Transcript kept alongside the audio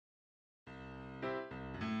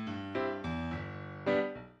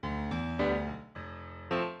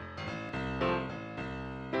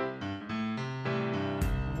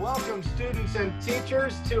welcome students and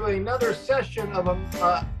teachers to another session of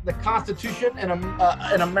the Constitution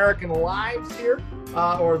and American Lives here,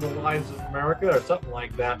 or the Lives of America, or something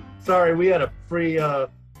like that. Sorry, we had a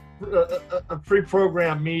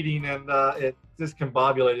pre-program meeting, and it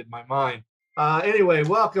discombobulated my mind. Anyway,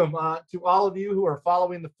 welcome to all of you who are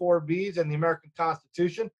following the 4 Bs and the American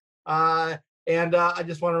Constitution. I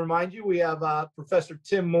just want to remind you, we have Professor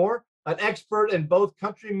Tim Moore, an expert in both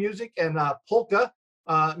country music and polka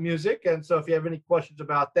music. And so if you have any questions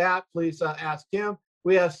about that, please ask him.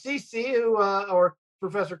 We have CC, or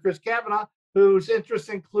Professor Chris Kavanaugh, whose interests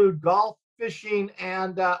include golf, fishing,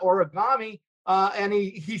 and origami. And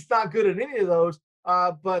he's not good at any of those,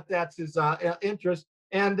 but that's his interest.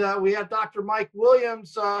 And we have Dr. Mike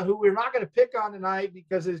Williams, who we're not going to pick on tonight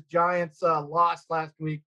because his Giants lost last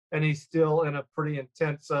week, and he's still in a pretty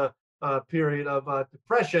intense period of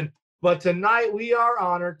depression. But tonight we are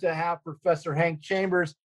honored to have Professor Hank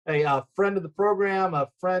Chambers, a friend of the program, a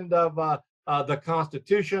friend of the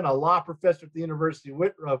Constitution, a law professor at the University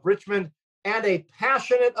of Richmond, and a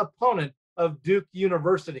passionate opponent of Duke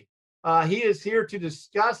University. He is here to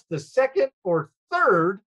discuss the second or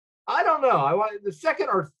third, the second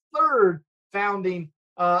or third founding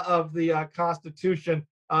of the Constitution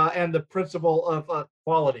and the principle of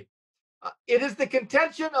equality. It is the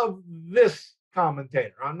contention of this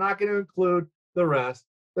commentator, I'm not going to include the rest,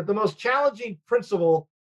 that the most challenging principle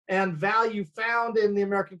and value found in the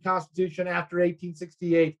American Constitution after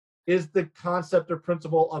 1868 is the concept or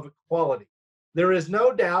principle of equality. There is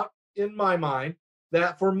no doubt in my mind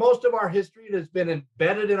that for most of our history, it has been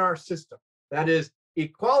embedded in our system. That is,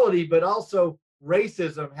 equality, but also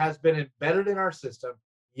racism has been embedded in our system.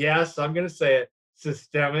 Yes, I'm going to say it,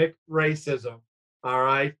 systemic racism, all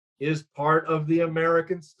right, is part of the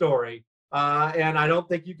American story. And I don't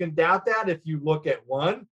think you can doubt that if you look at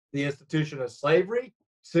 1, the institution of slavery,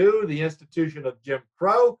 2, the institution of Jim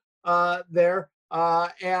Crow there.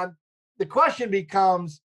 And the question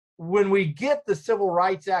becomes, when we get the Civil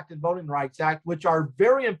Rights Act and Voting Rights Act, which are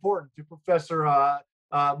very important to Professor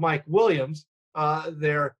Mike Williams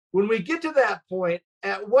there, when we get to that point,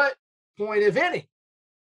 at what point, if any,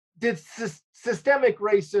 did systemic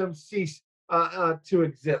racism cease to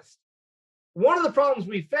exist? One of the problems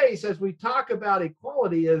we face as we talk about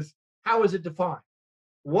equality is, how is it defined?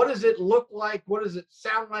 What does it look like? What does it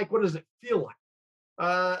sound like? What does it feel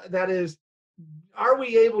like? That is, are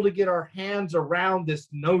we able to get our hands around this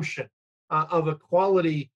notion of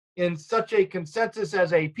equality in such a consensus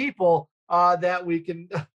as a people that we can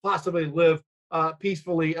possibly live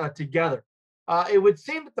peacefully together? It would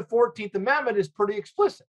seem that the 14th Amendment is pretty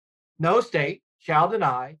explicit. No state shall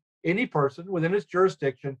deny any person within its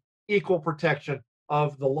jurisdiction equal protection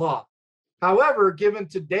of the law. However, given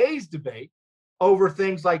today's debate over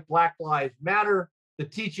things like Black Lives Matter, the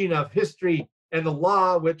teaching of history and the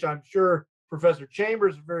law, which I'm sure Professor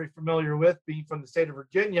Chambers is very familiar with, being from the state of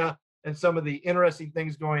Virginia, and some of the interesting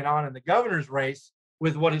things going on in the governor's race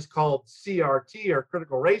with what is called CRT, or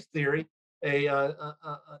critical race theory, a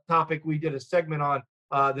topic we did a segment on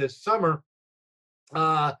this summer.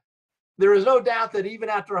 There is no doubt that even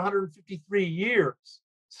after 153 years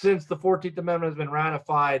since the 14th Amendment has been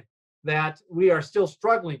ratified, that we are still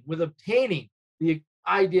struggling with obtaining the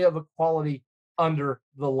idea of equality under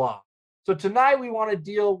the law. So tonight we want to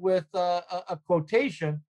deal with a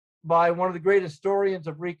quotation by one of the great historians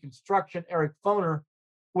of Reconstruction, Eric Foner,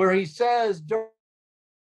 where he says...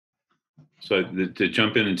 So to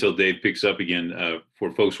jump in until Dave picks up again, for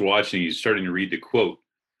folks watching, he's starting to read the quote,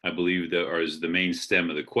 I believe, is the main stem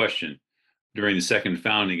of the question. During the second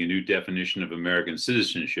founding, a new definition of American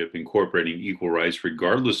citizenship incorporating equal rights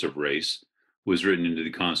regardless of race was written into the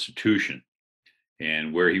Constitution.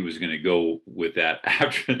 And where he was going to go with that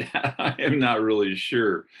after that, I am not really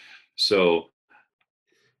sure. So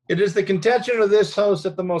it is the contention of this host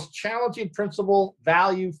that the most challenging principle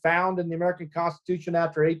value found in the American Constitution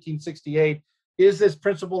after 1868 is this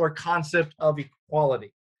principle or concept of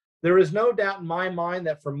equality. There is no doubt in my mind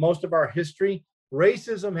that for most of our history,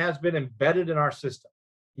 racism has been embedded in our system.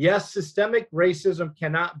 Yes, systemic racism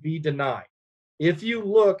cannot be denied. If you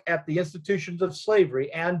look at the institutions of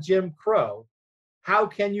slavery and Jim Crow, how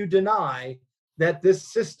can you deny that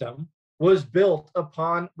this system was built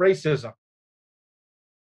upon racism?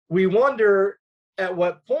 We wonder at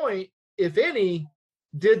what point, if any,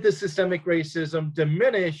 did the systemic racism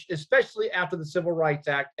diminish, especially after the Civil Rights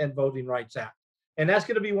Act and Voting Rights Act? And that's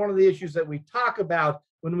going to be one of the issues that we talk about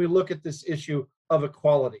when we look at this issue of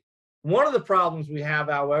equality. One of the problems we have,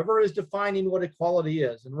 however, is defining what equality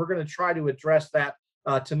is, and we're going to try to address that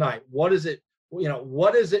tonight. What is it?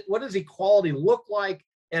 What does equality look like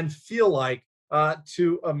and feel like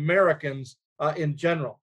to Americans in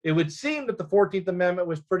general. It would seem that the 14th Amendment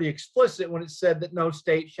was pretty explicit when it said that no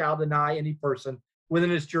state shall deny any person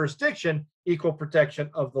within its jurisdiction equal protection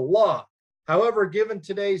of the law. However, given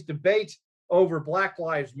today's debate over Black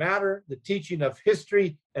Lives Matter, the teaching of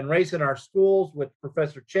history and race in our schools, which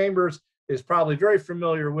Professor Chambers is probably very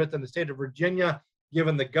familiar with in the state of Virginia,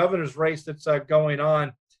 given the governor's race that's going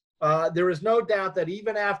on, there is no doubt that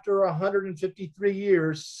even after 153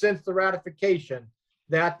 years since the ratification,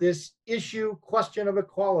 that this question of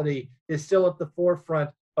equality is still at the forefront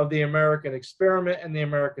of the American experiment and the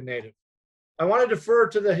American native. I want to defer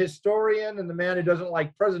to the historian and the man who doesn't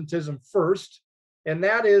like presentism first, and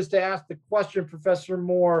that is to ask the question, Professor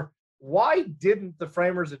Moore, why didn't the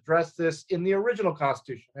framers address this in the original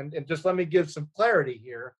Constitution? And just let me give some clarity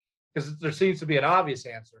here, because there seems to be an obvious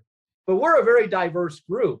answer. But we're a very diverse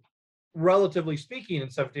group, relatively speaking, in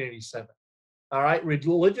 1787. All right,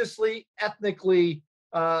 religiously, ethnically,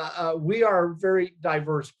 we are a very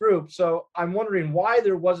diverse group. So I'm wondering why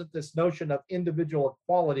there wasn't this notion of individual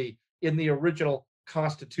equality in the original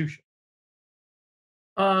Constitution.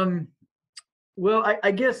 Well,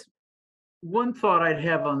 I guess one thought I'd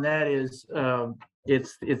have on that is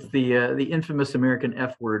it's the infamous American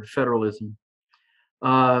F word, federalism.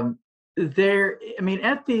 In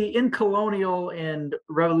colonial and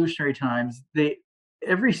revolutionary times,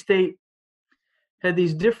 every state had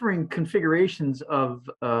these differing configurations of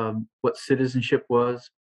what citizenship was.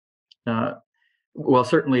 Well,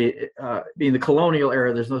 certainly in the colonial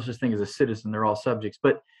era, there's no such thing as a citizen; they're all subjects.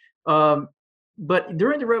 But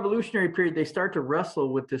during the revolutionary period, they start to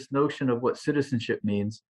wrestle with this notion of what citizenship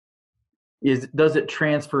means. Does it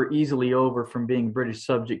transfer easily over from being British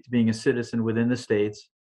subject to being a citizen within the states?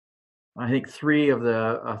 I think 3 of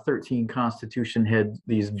the 13 Constitution had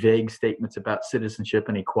these vague statements about citizenship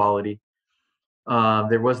and equality.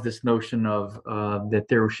 There was this notion of that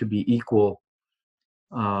there should be equal.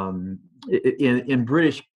 In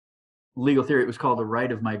British legal theory, it was called the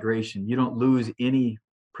right of migration. You don't lose any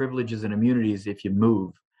privileges and immunities if you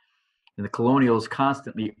move. And the colonials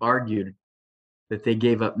constantly argued that they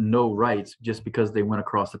gave up no rights just because they went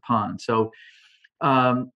across the pond. So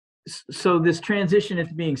this transition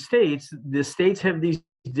into being states, the states have these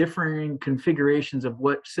differing configurations of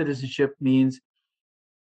what citizenship means.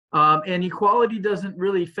 And equality doesn't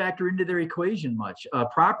really factor into their equation much.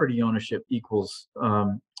 Property ownership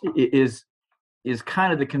is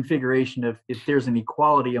kind of the configuration of, if there's an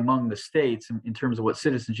equality among the states in terms of what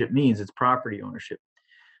citizenship means, it's property ownership,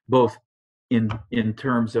 both in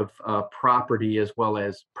terms of property as well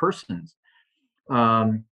as persons.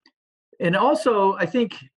 And also, I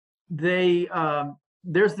think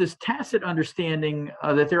there's this tacit understanding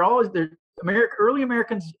that early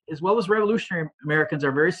Americans, as well as revolutionary Americans,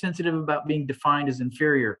 are very sensitive about being defined as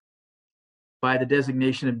inferior by the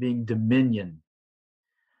designation of being dominion,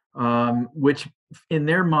 which in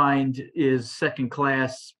their mind is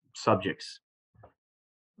second-class subjects.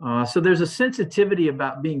 So there's a sensitivity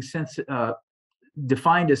about being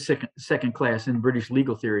defined as second class in British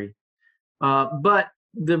legal theory. But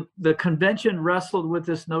the convention wrestled with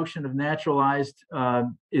this notion of naturalized,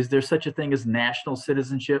 is there such a thing as national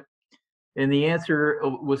citizenship? And the answer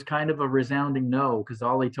was kind of a resounding no, because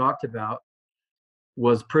all they talked about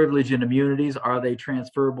was privilege and immunities. Are they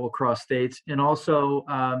transferable across states? And also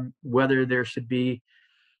whether there should be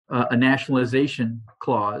a nationalization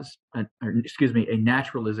clause, a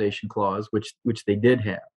naturalization clause, which they did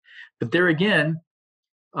have. But there again,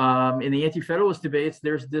 in the anti-federalist debates,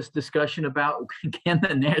 there's this discussion about, can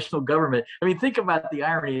the national government, think about the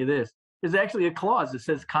irony of this. There's actually a clause that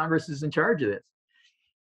says Congress is in charge of this.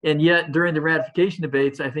 And yet during the ratification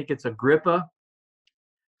debates, I think it's Agrippa,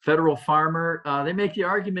 Federal Farmer, they make the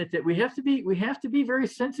argument that we have to be very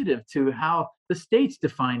sensitive to how the states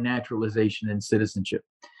define naturalization and citizenship.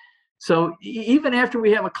 So even after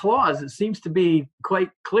we have a clause, it seems to be quite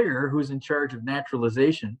clear who's in charge of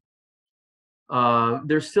naturalization.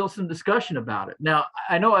 There's still some discussion about it. Now,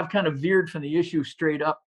 I know I've kind of veered from the issue straight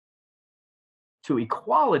up to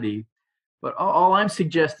equality, but all I'm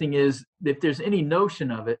suggesting is if there's any notion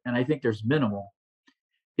of it, and I think there's minimal,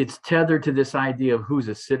 it's tethered to this idea of who's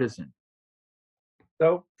a citizen.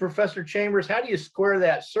 So, Professor Chambers, how do you square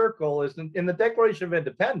that circle? Is in the Declaration of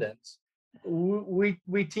Independence, we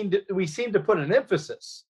seem to put an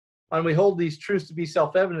emphasis on, we hold these truths to be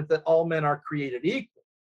self-evident, that all men are created equal.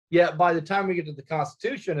 Yet by the time we get to the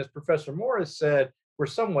Constitution, as Professor Morris said, we're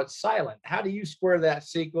somewhat silent. How do you square that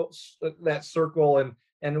circle,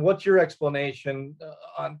 and what's your explanation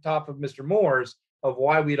on top of Mr. Moore's of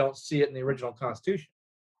why we don't see it in the original Constitution?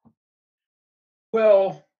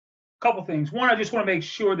 Well, couple things. One, I just want to make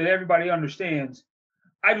sure that everybody understands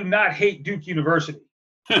I do not hate Duke University.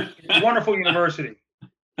 It's a wonderful university.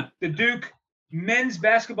 The Duke men's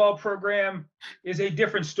basketball program is a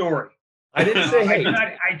different story. I didn't say hate.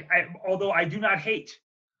 Although I do not hate.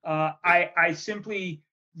 I simply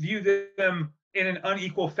view them in an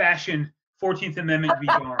unequal fashion, 14th Amendment v.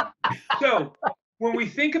 Garland. So when we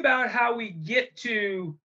think about how we get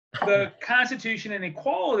to the Constitution and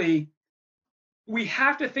equality, we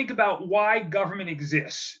have to think about why government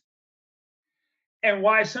exists and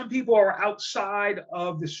why some people are outside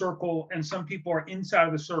of the circle and some people are inside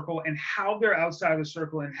of the circle, and how they're outside of the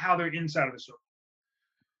circle and how they're inside of the circle.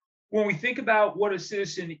 When we think about what a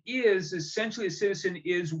citizen is, essentially a citizen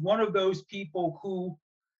is one of those people who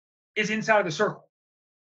is inside of the circle.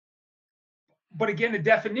 But again, the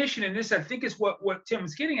definition, and this I think is what Tim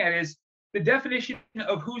was getting at, is the definition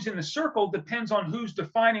of who's in the circle depends on who's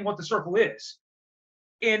defining what the circle is.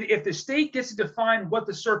 And if the state gets to define what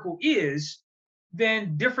the circle is,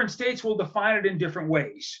 then different states will define it in different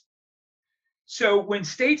ways. So when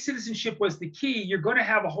state citizenship was the key, you're going to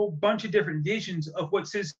have a whole bunch of different visions of what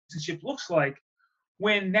citizenship looks like.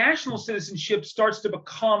 When national citizenship starts to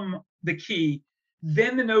become the key,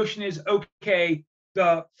 then the notion is, okay,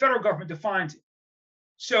 the federal government defines it.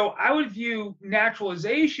 So I would view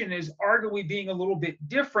naturalization as arguably being a little bit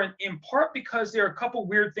different, in part because there are a couple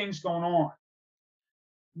weird things going on.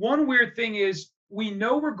 One weird thing is we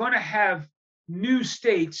know we're going to have new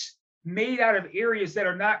states made out of areas that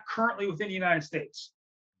are not currently within the United States.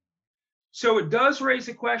 So it does raise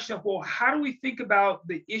the question of, well, how do we think about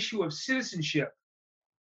the issue of citizenship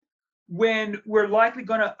when we're likely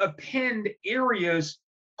going to append areas,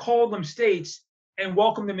 call them states, and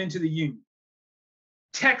welcome them into the Union?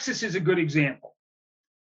 Texas is a good example,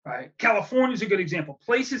 right? California is a good example.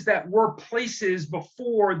 Places that were places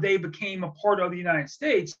before they became a part of the United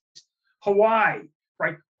States. Hawaii,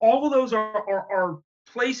 right? All of those are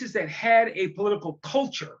places that had a political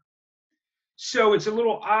culture. So it's a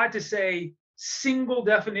little odd to say single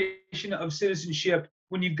definition of citizenship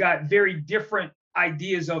when you've got very different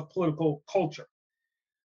ideas of political culture.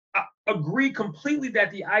 I agree completely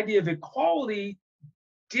that the idea of equality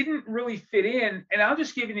didn't really fit in. And I'll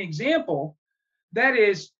just give you an example. That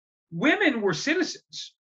is, women were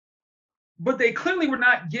citizens, but they clearly were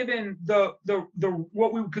not given the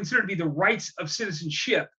what we would consider to be the rights of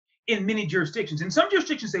citizenship in many jurisdictions. In some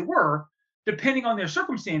jurisdictions they were, depending on their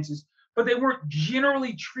circumstances, but they weren't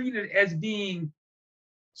generally treated as being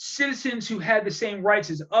citizens who had the same rights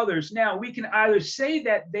as others. Now, we can either say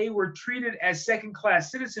that they were treated as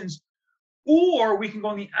second-class citizens, or we can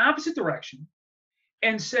go in the opposite direction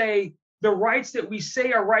and say the rights that we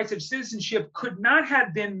say are rights of citizenship could not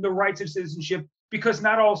have been the rights of citizenship because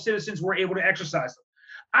not all citizens were able to exercise them.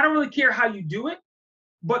 I don't really care how you do it,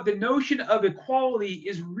 but the notion of equality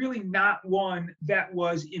is really not one that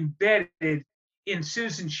was embedded in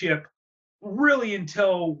citizenship really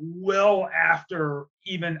until well after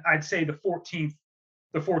even, I'd say, the 14th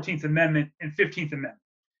Amendment and 15th Amendment.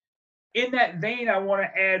 In that vein, I want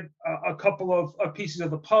to add a couple of pieces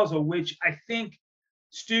of the puzzle, which I think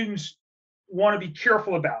students want to be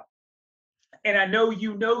careful about. And I know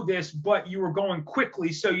you know this, but you were going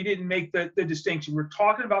quickly, so you didn't make the distinction. We're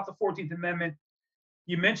talking about the 14th Amendment.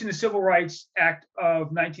 You mentioned the Civil Rights Act of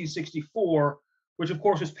 1964, which of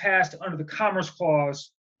course was passed under the Commerce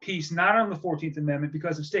Clause piece, not on the 14th Amendment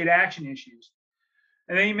because of state action issues.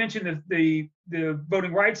 And then you mentioned the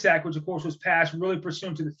Voting Rights Act, which of course was passed really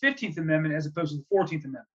pursuant to the 15th Amendment as opposed to the 14th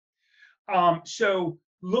Amendment. So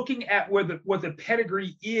looking at what the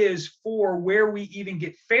pedigree is for where we even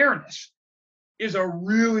get fairness is a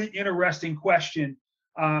really interesting question,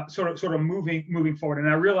 sort of moving forward. And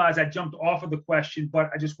I realize I jumped off of the question, but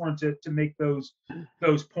I just wanted to make those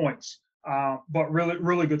points. But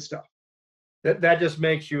really good stuff. That just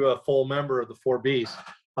makes you a full member of the 4Bs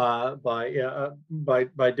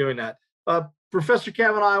by doing that. Professor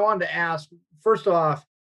Kavanaugh, I wanted to ask, first off,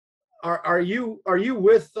 are you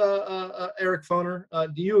with Eric Foner?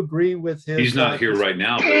 Do you agree with his? He's not here right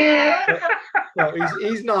now. No,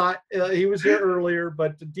 he's not. He was here earlier,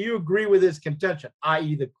 but do you agree with his contention,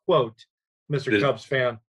 i.e. the quote, Mr. Cubs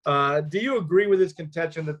fan? Do you agree with his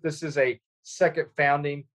contention that this is a second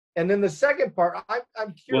founding? And then the second part,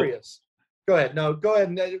 I'm curious. Go ahead. No, go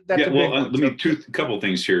ahead. That's a big one. Let me a couple of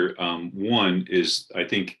things here. One is, I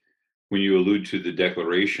think when you allude to the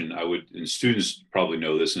Declaration, and students probably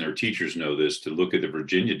know this and their teachers know this, to look at the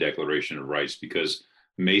Virginia Declaration of Rights, because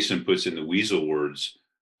Mason puts in the weasel words,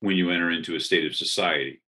 when you enter into a state of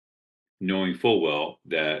society, knowing full well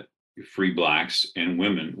that free blacks and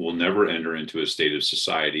women will never enter into a state of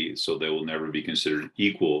society, so they will never be considered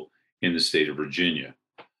equal in the state of Virginia.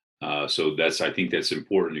 So I think that's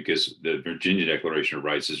important because the Virginia Declaration of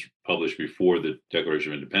Rights is published before the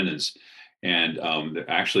Declaration of Independence. And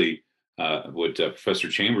actually, what Professor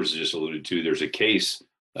Chambers just alluded to, there's a case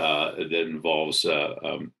that involves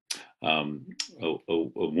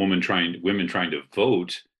women trying to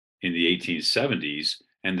vote in the 1870s,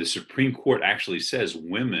 and the Supreme Court actually says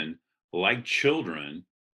women, like children,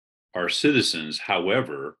 are citizens.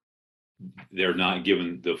 However, they're not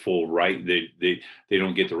given the full right. They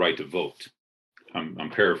don't get the right to vote.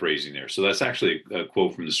 I'm paraphrasing there. So that's actually a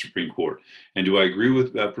quote from the Supreme Court. And do I agree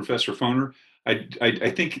with Professor Foner?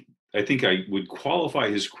 I think I would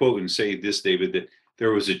qualify his quote and say this, David, that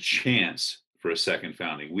there was a chance for a second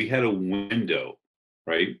founding. We had a window,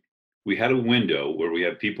 right? We had a window where we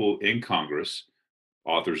had people in Congress,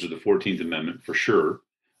 authors of the 14th Amendment for sure,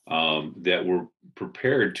 that were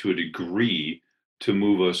prepared to a degree to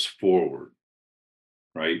move us forward,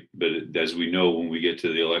 right? But as we know, when we get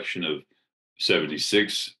to the election of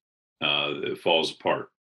 76, it falls apart.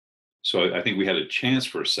 So I think we had a chance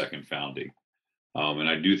for a second founding. And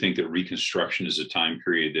I do think that Reconstruction is a time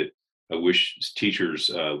period that I wish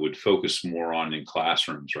teachers would focus more on in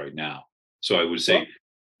classrooms right now. So I would say,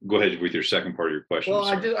 go ahead with your second part of your question. Well,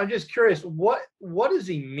 I'm just curious, what does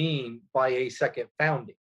he mean by a second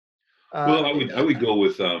founding? Well, I would go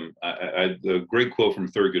with a great quote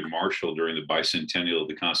from Thurgood Marshall during the bicentennial of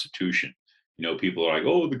the Constitution. You know, people are like,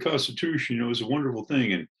 "Oh, the Constitution, you know, is a wonderful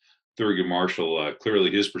thing," and Thurgood Marshall,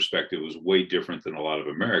 clearly his perspective was way different than a lot of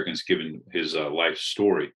Americans, given his life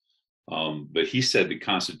story. But he said the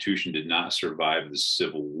Constitution did not survive the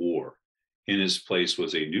Civil War. In its place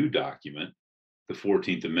was a new document, the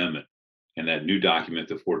 14th Amendment. And that new document,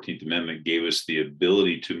 the 14th Amendment, gave us the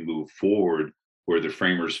ability to move forward where the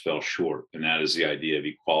framers fell short. And that is the idea of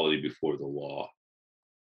equality before the law.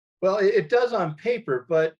 Well, it does on paper,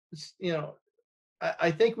 but, you know,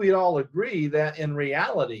 I think we'd all agree that in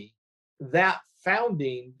reality, that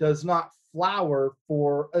founding does not flower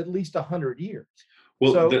for at least 100 years.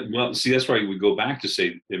 Well, see, that's why we go back to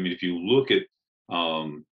say, I mean, if you look at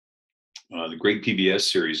the great PBS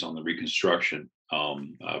series on the Reconstruction,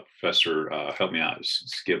 Professor, help me out,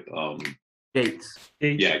 Skip. Gates.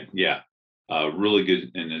 Yeah. Really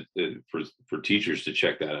good, and for teachers to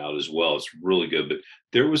check that out as well. It's really good. But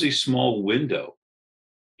there was a small window,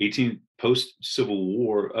 post Civil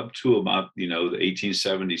War up to about the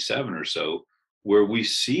 1877 or so, where we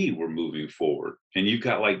see we're moving forward. And you've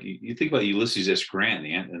got, like, you think about Ulysses S. Grant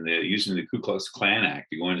and they're using the Ku Klux Klan Act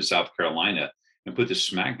to go into South Carolina and put the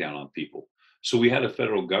smackdown on people. So we had a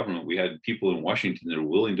federal government, we had people in Washington that are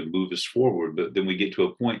willing to move us forward. But then we get to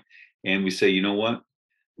a point and we say, you know what?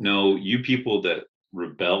 No, you people that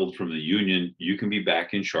rebelled from the Union, you can be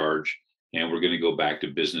back in charge, and we're going to go back to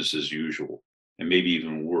business as usual, and maybe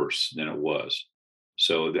even worse than it was.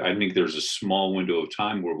 So I think there's a small window of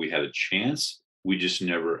time where we had a chance. We just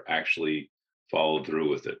never actually followed through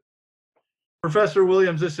with it. Professor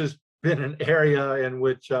Williams, this has been an area in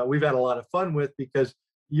which we've had a lot of fun with, because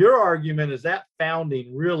your argument is that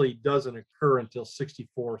founding really doesn't occur until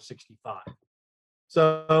 64, 65.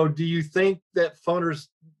 So do you think that Foner's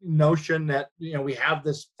notion that, we have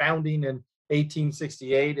this founding in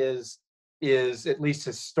 1868 is at least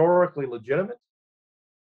historically legitimate?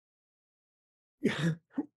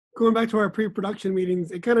 Going back to our pre-production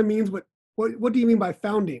meetings, it kind of means what do you mean by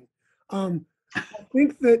founding? I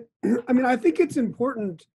think that, I think it's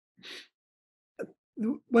important.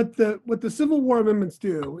 What the Civil War amendments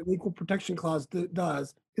do, and the Equal Protection Clause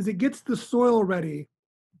does, is it gets the soil ready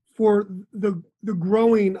for the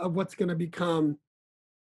growing of what's going to become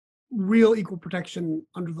real equal protection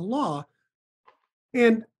under the law.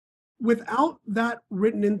 And without that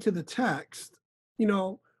written into the text,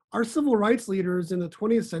 our civil rights leaders in the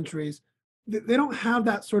 20th centuries, they don't have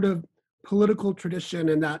that sort of political tradition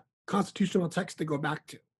and that constitutional text to go back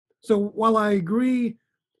to. So while I agree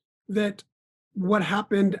that what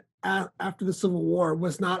happened after the Civil War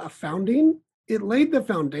was not a founding, it laid the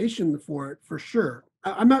foundation for it, for sure.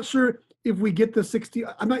 I'm not sure if we get the 60,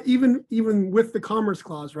 I'm not even with the Commerce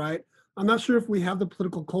Clause, right? I'm not sure if we have the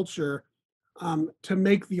political culture to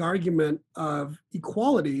make the argument of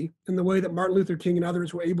equality in the way that Martin Luther King and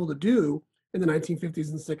others were able to do in the 1950s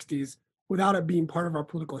and 60s without it being part of our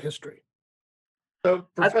political history. So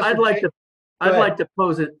I'd like to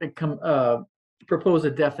propose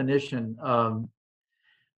a definition.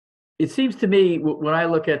 It seems to me, when I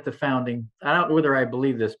look at the founding, I don't know whether I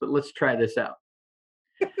believe this, but let's try this out.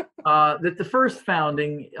 That the first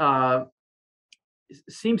founding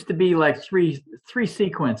seems to be like three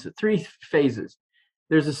sequences, three phases.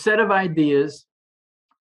 There's a set of ideas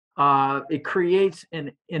it creates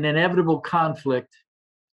an inevitable conflict,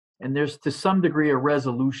 and there's to some degree a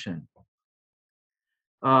resolution.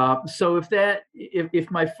 So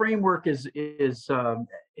if my framework is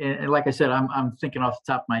and like I said, I'm thinking off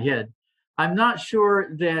the top of my head, I'm not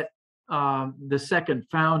sure that the second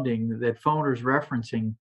founding that Foner's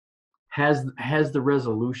referencing has the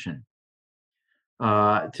resolution.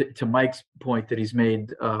 To Mike's point that he's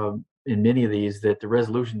made in many of these, that the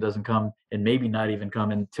resolution doesn't come, and maybe not even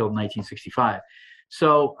come until 1965.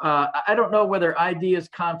 So I don't know whether ideas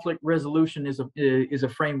conflict resolution is a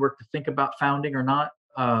framework to think about founding or not,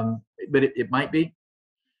 but it might be.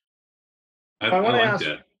 I want to like ask,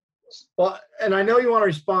 that. well, and I know you want to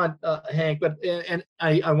respond, Hank, but and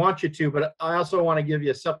I want you to, but I also want to give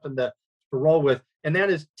you something to roll with, and that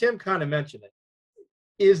is, Tim kind of mentioned it.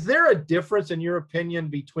 Is there a difference, in your opinion,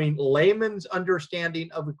 between layman's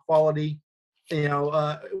understanding of equality,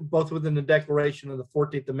 both within the Declaration of the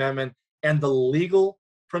 14th Amendment and the legal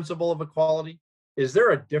principle of equality? Is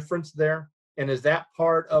there a difference there? And is that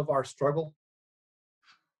part of our struggle?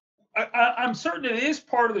 I'm certain it is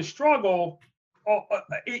part of the struggle,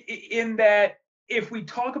 in that if we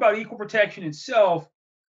talk about equal protection itself,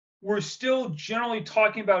 we're still generally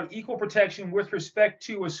talking about equal protection with respect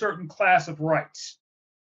to a certain class of rights,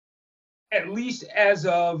 at least as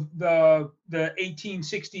of the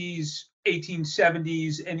 1860s,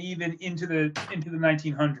 1870s, and even into the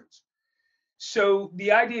 1900s. So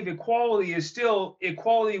the idea of equality is still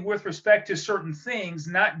equality with respect to certain things,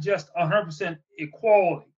 not just 100%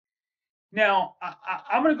 equality. Now,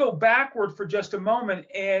 I'm going to go backward for just a moment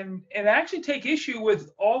and actually take issue with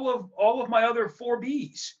all of my other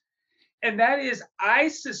 4Bs. And that is, I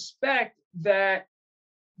suspect that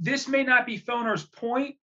this may not be Foner's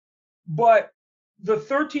point, but the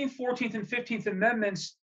 13th, 14th, and 15th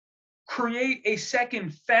Amendments create a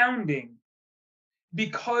second founding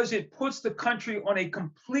because it puts the country on a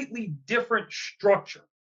completely different structure.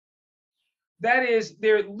 That is,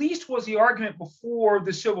 there at least was the argument before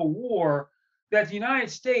the Civil War that the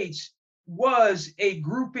United States was a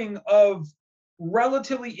grouping of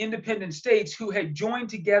relatively independent states who had joined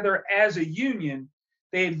together as a union.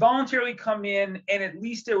 They had voluntarily come in, and at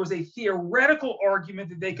least there was a theoretical argument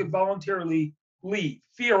that they could voluntarily leave.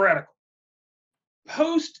 Theoretical.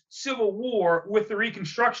 Post-Civil War, with the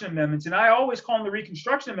Reconstruction Amendments, and I always call them the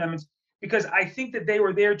Reconstruction Amendments because I think that they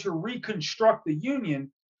were there to reconstruct the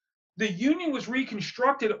Union. The Union was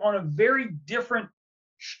reconstructed on a very different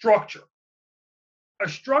structure, a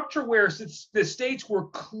structure where the states were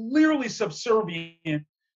clearly subservient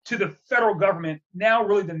to the federal government, now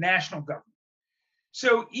really the national government.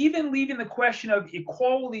 So even leaving the question of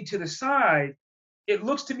equality to the side, it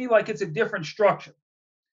looks to me like it's a different structure.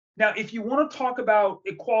 Now, if you want to talk about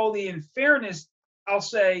equality and fairness, I'll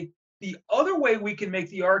say the other way we can make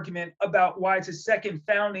the argument about why it's a second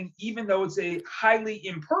founding, even though it's a highly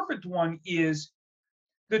imperfect one, is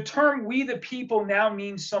the term "we the people" now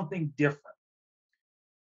means something different.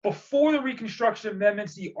 Before the Reconstruction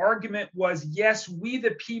Amendments, the argument was, yes, we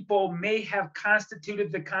the people may have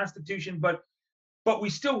constituted the Constitution, but we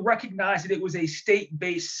still recognize that it was a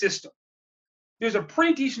state-based system. There's a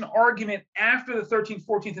pretty decent argument after the 13th,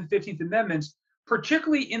 14th, and 15th Amendments,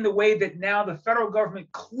 particularly in the way that now the federal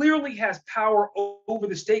government clearly has power over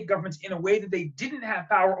the state governments in a way that they didn't have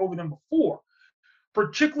power over them before,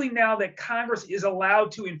 particularly now that Congress is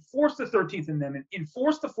allowed to enforce the 13th Amendment,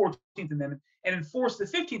 enforce the 14th Amendment, and enforce the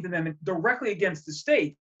 15th Amendment directly against the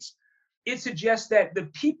states. It suggests that the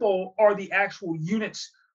people are the actual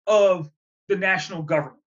units of the national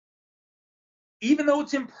government. Even though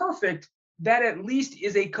it's imperfect, that at least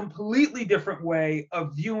is a completely different way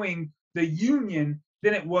of viewing the Union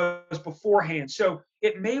than it was beforehand. So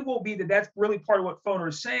it may well be that that's really part of what Foner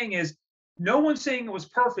is saying, is no one's saying it was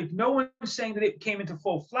perfect. No one's saying that it came into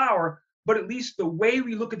full flower, but at least the way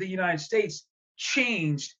we look at the United States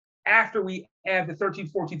changed after we add the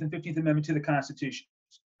 13th, 14th, and 15th Amendment to the Constitution.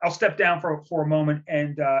 I'll step down for a moment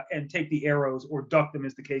and take the arrows, or duck them,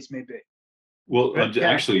 as the case may be. Well,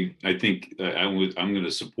 actually, I think I'm going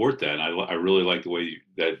to support that. I really like the way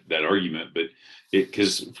that argument, but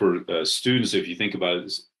because for students, if you think about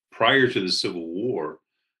it, prior to the Civil War,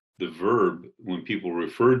 the verb, when people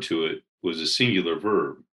referred to it, was a singular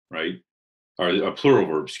verb, right? Or a plural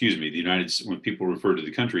verb, excuse me. When people refer to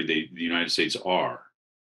the country, the United States are.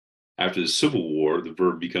 After the Civil War, the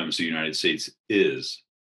verb becomes the United States is.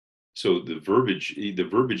 So the verbiage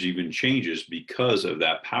even changes because of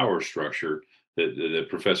that power structure that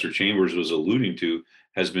Professor Chambers was alluding to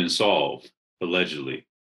has been solved, allegedly,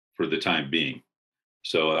 for the time being.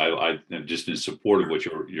 So I'm just in support of what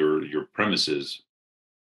your premise is.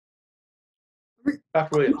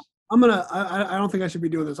 Dr. Williams. I don't think I should be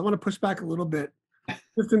doing this. I want to push back a little bit,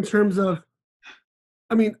 just in terms of,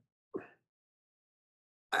 I mean,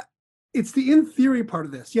 it's the in theory part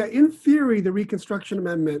of this. Yeah, in theory, the Reconstruction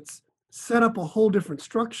Amendments set up a whole different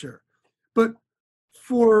structure, but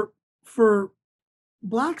for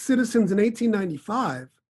Black citizens in 1895,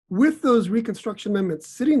 with those Reconstruction Amendments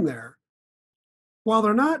sitting there, while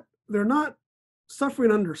they're not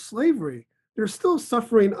suffering under slavery, they're still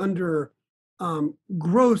suffering under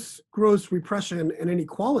gross repression and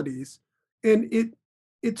inequalities. And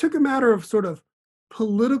it took a matter of sort of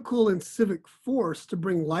political and civic force to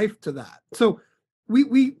bring life to that. So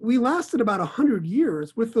we lasted about 100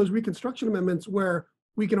 years with those Reconstruction Amendments, where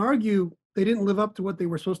we can argue they didn't live up to what they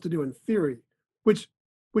were supposed to do in theory, which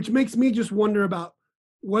makes me just wonder about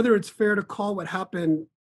whether it's fair to call what happened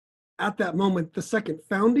at that moment the second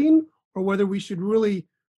founding, or whether we should really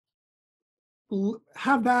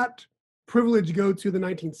have that privilege go to the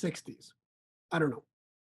 1960s. I don't know.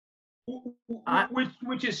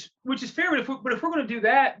 Which is fair, but if we're going to do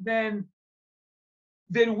that, then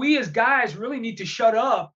we as guys really need to shut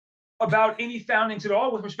up about any foundings at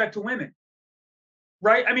all with respect to women,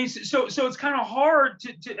 right? I mean, so it's kind of hard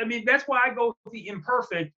to I mean, that's why I go with the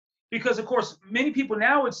imperfect, because of course many people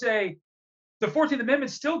now would say the 14th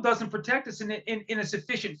Amendment still doesn't protect us in a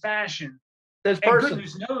sufficient fashion. There's And person.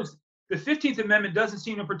 goodness knows the 15th Amendment doesn't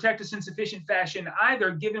seem to protect us in sufficient fashion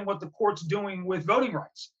either, given what the court's doing with voting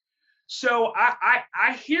rights. So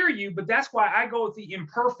I hear you, but that's why I go with the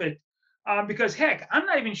imperfect, because heck, I'm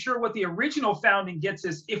not even sure what the original founding gets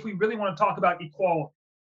us if we really want to talk about equality.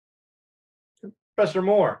 Professor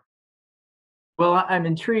Moore. Well, I'm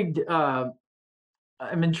intrigued,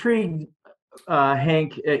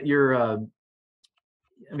 Hank, at your, I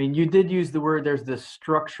mean, you did use the word, there's this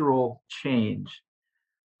structural change.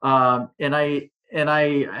 And I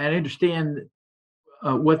understand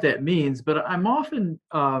what that means, but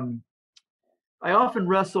I often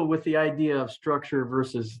wrestle with the idea of structure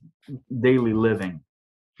versus daily living.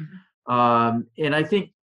 And I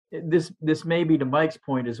think this may be to Mike's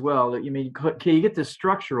point as well, that you mean, okay, you get this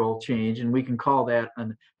structural change, and we can call that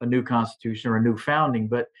a new constitution or a new founding,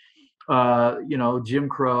 but Jim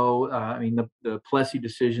Crow, I mean, the Plessy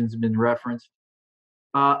decisions have been referenced.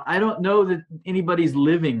 I don't know that anybody's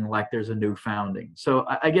living like there's a new founding. So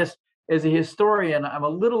I guess as a historian, I'm a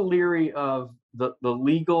little leery of the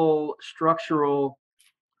legal structural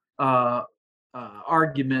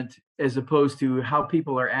argument, as opposed to how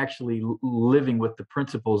people are actually living with the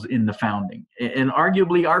principles in the founding. And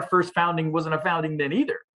arguably, our first founding wasn't a founding then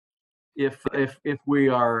either, if we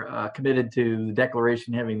are committed to the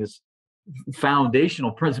Declaration having this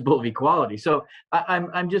foundational principle of equality. So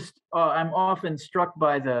I'm often struck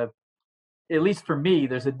by at least for me,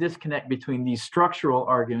 there's a disconnect between these structural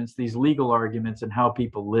arguments, these legal arguments, and how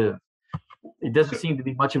people live. It doesn't seem to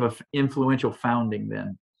be much of an influential founding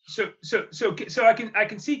then. So I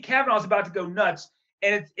can see Kavanaugh's about to go nuts,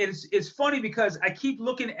 and it's funny because I keep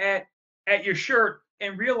looking at your shirt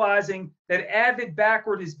and realizing that Avid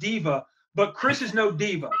backward is diva, but Chris is no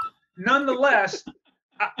diva. Nonetheless,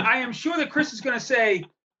 I am sure that Chris is going to say,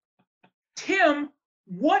 Tim,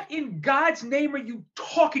 what in God's name are you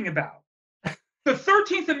talking about? The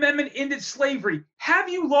 13th Amendment ended slavery. Have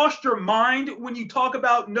you lost your mind when you talk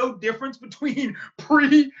about no difference between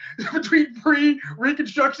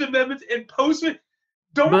pre-Reconstruction Amendments and post?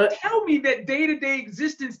 Don't tell me that day-to-day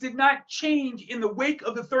existence did not change in the wake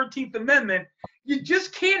of the 13th Amendment. You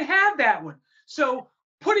just can't have that one. So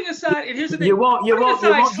putting aside, and here's the thing, putting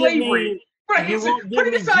aside slavery. Right,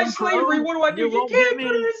 putting aside slavery, what do I do? You can't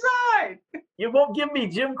put it aside. You won't give me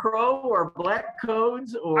Jim Crow or black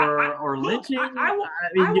codes or lynching. I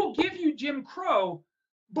will give you Jim Crow,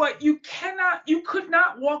 but you could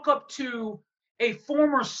not walk up to a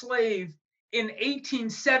former slave in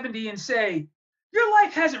 1870 and say, your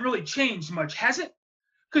life hasn't really changed much, has it?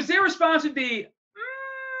 Because their response would be,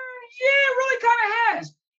 yeah, it really kind of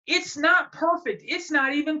has. It's not perfect. It's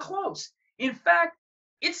not even close. In fact,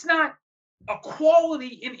 it's not equality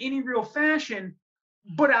in any real fashion,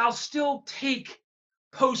 but I'll still take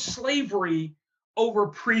post-slavery over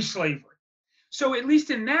pre-slavery. So at least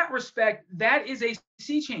in that respect, that is a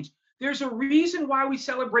sea change. There's a reason why we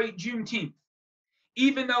celebrate Juneteenth,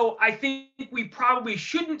 even though I think we probably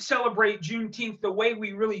shouldn't celebrate Juneteenth the way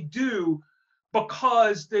we really do,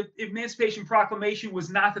 because the Emancipation Proclamation was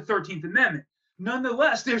not the 13th Amendment.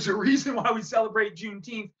 Nonetheless, there's a reason why we celebrate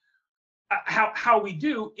Juneteenth how we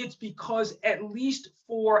do. It's because at least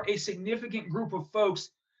for a significant group of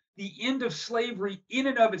folks, the end of slavery in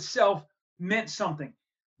and of itself meant something.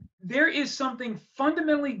 There is something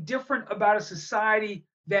fundamentally different about a society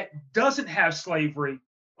that doesn't have slavery,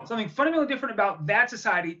 something fundamentally different about that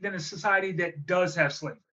society than a society that does have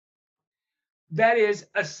slavery. That is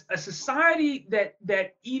a society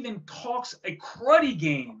that even talks a cruddy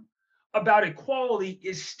game about equality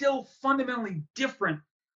is still fundamentally different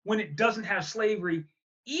when it doesn't have slavery,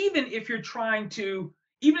 even if you're trying to,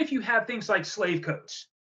 even if you have things like slave codes,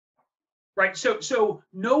 right? So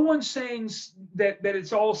no one's saying that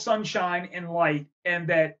it's all sunshine and light and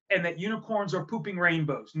that unicorns are pooping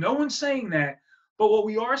rainbows. No one's saying that. But what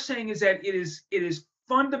we are saying is that it is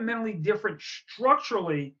fundamentally different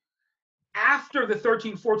structurally after the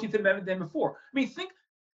 13th, 14th Amendment than before. I mean,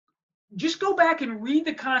 just go back and read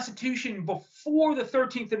the Constitution before the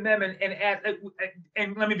 13th Amendment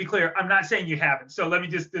and let me be clear, I'm not saying you haven't. So let me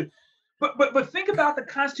just, but think about the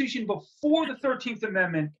Constitution before the 13th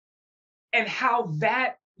Amendment and how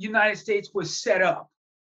that United States was set up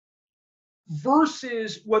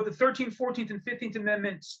versus what the 13th, 14th, and 15th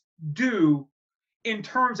Amendments do in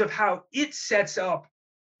terms of how it sets up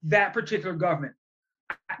that particular government.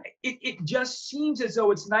 It just seems as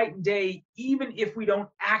though it's night and day, even if we don't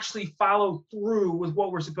actually follow through with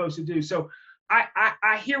what we're supposed to do. So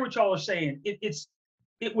I hear what y'all are saying.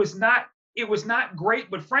 It was not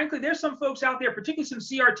great, but frankly, there's some folks out there, particularly some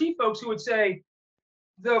CRT folks, who would say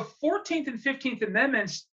the 14th and 15th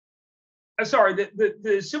Amendments,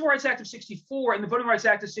 the Civil Rights Act of 64 and the Voting Rights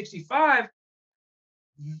Act of 65,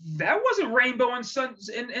 that wasn't rainbow and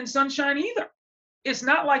sunshine either. It's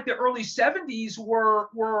not like the early 70s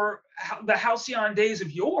were the halcyon days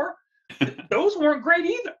of yore. Those weren't great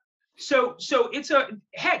either. So it's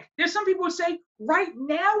heck, there's some people who say right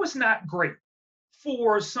now is not great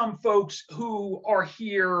for some folks who are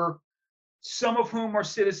here, some of whom are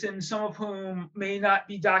citizens, some of whom may not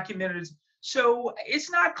be documented. So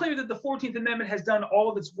it's not clear that the 14th Amendment has done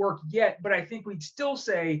all of its work yet, but I think we'd still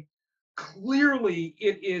say clearly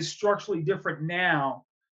it is structurally different now,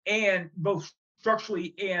 and both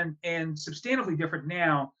structurally and substantively different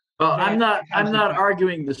now. Well, I'm not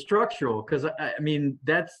arguing the structural, because I mean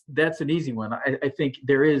that's an easy one. I think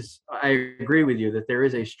I agree with you that there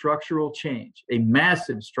is a structural change, a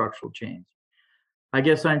massive structural change. I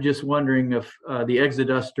guess I'm just wondering if the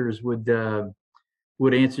exodusters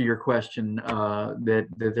would answer your question that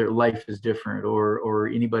their life is different, or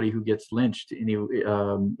anybody who gets lynched in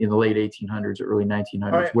the late 1800s or early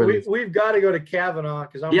 1900s. All right, we've got to go to Kavanaugh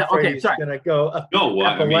because I'm afraid he's going to go. No, well,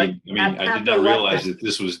 I mean, I did not realize that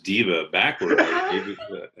this was diva backward.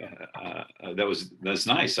 That's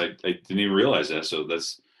nice. I didn't even realize that. So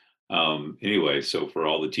that's anyway. So for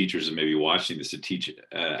all the teachers that may be watching this to teach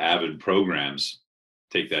avid programs,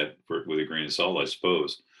 take that with a grain of salt, I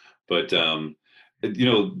suppose. But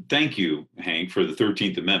thank you, Hank, for the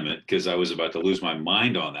 13th Amendment, because I was about to lose my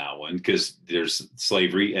mind on that one, because there's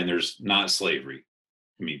slavery and there's not slavery.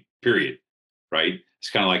 I mean, period. Right? It's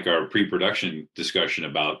kind of like our pre-production discussion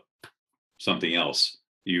about something else.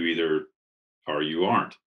 You either are or you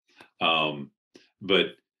aren't.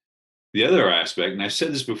 But the other aspect, and I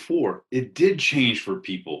said this before, it did change for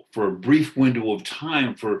people for a brief window of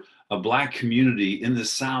time. For a Black community in the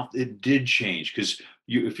South, it did change, because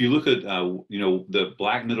if you look at the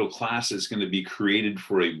Black middle class that's going to be created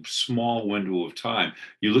for a small window of time.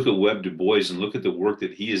 You look at Webb Du Bois and look at the work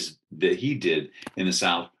that he did in the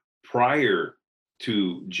South prior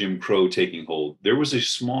to Jim Crow taking hold. There was a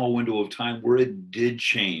small window of time where it did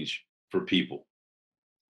change for people.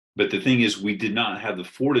 But the thing is, we did not have the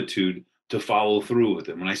fortitude to follow through with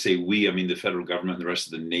it. When I say we, I mean the federal government and the rest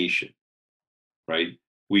of the nation, right?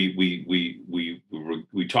 We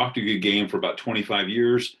talked a good game for about 25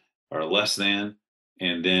 years or less than,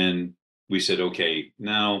 and then we said, okay,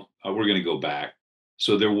 now we're going to go back.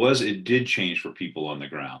 So it did change for people on the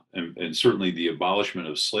ground, and certainly the abolishment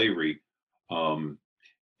of slavery,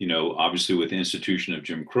 obviously with the institution of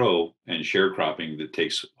Jim Crow and sharecropping that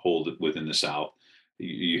takes hold within the South.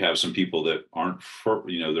 You have some people that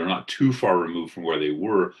they're not too far removed from where they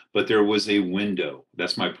were, but there was a window.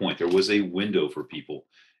 That's my point. There was a window for people,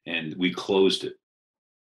 and we closed it.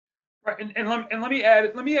 Right, and let me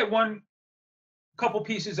add one couple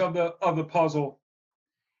pieces of the puzzle,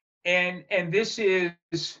 and this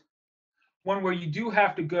is one where you do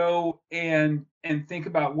have to go and think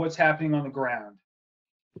about what's happening on the ground.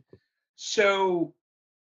 So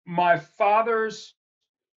my father's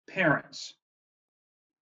parents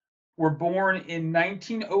were born in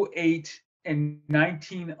 1908 and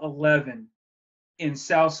 1911 in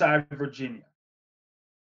Southside Virginia.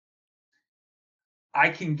 I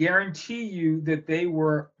can guarantee you that they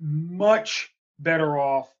were much better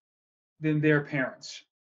off than their parents.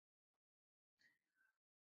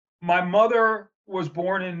 My mother was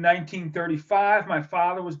born in 1935. My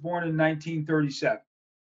father was born in 1937.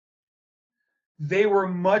 They were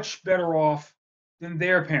much better off than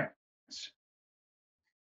their parents.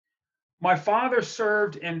 My father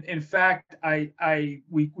served, and in fact,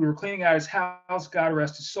 we were cleaning out his house. God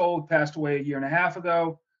rest his soul, passed away a year and a half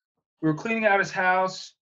ago. We were cleaning out his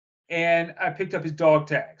house, and I picked up his dog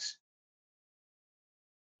tags.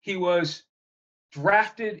 He was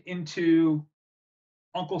drafted into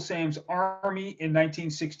Uncle Sam's army in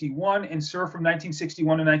 1961 and served from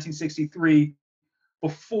 1961 to 1963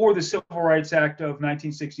 before the Civil Rights Act of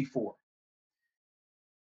 1964.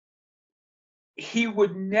 He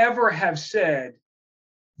would never have said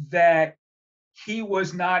that he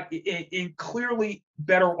was not clearly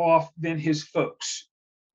better off than his folks.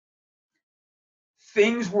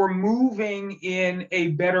 Things were moving in a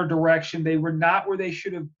better direction. They were not where they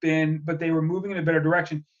should have been, but they were moving in a better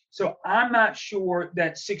direction. So I'm not sure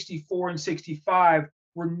that 64 and 65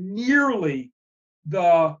 were nearly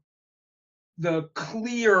the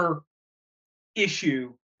clear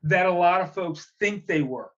issue that a lot of folks think they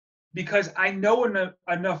were. Because I know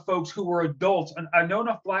enough folks who were adults, and I know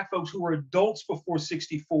enough Black folks who were adults before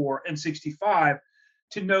 64 and 65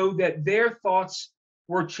 to know that their thoughts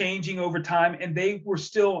were changing over time and they were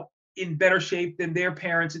still in better shape than their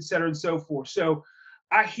parents, et cetera, and so forth. So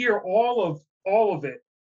I hear all of it.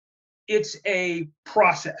 It's a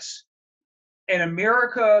process. And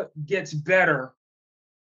America gets better,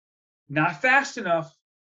 not fast enough,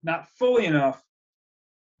 not fully enough,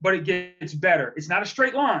 but it gets better. It's not a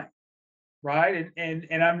straight line. Right. And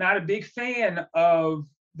I'm not a big fan of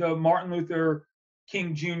the Martin Luther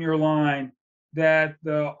King Jr. line that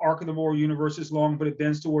the arc of the moral universe is long, but it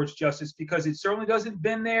bends towards justice, because it certainly doesn't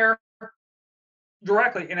bend there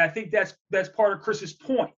directly. And I think that's part of Chris's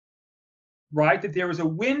point, right? That there was a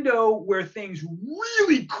window where things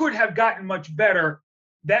really could have gotten much better.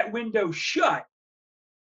 That window shut,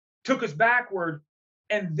 took us backward.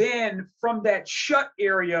 And then from that shut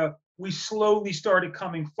area, we slowly started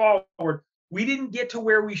coming forward. We didn't get to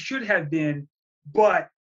where we should have been, but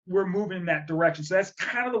we're moving in that direction. So that's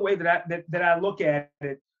kind of the way that I look at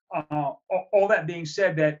it. All that being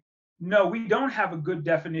said, that no, we don't have a good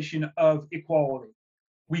definition of equality.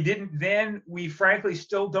 We didn't then. We frankly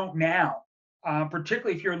still don't now.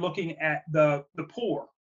 Particularly if you're looking at the poor,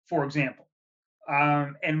 for example,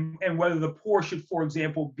 and whether the poor should, for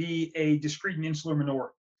example, be a discrete and insular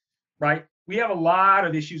minority, right? We have a lot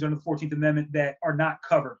of issues under the 14th Amendment that are not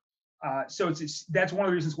covered. So that's one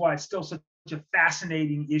of the reasons why it's still such a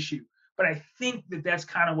fascinating issue. But I think that's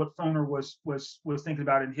kind of what Foner was thinking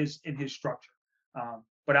about in his structure.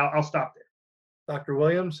 But I'll stop there. Dr.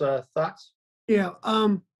 Williams, thoughts? Yeah.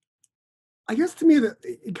 I guess to me that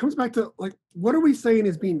it comes back to, like, what are we saying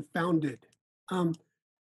is being founded?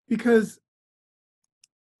 Because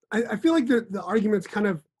I feel like the argument's kind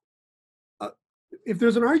of, if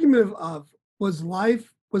there's an argument of was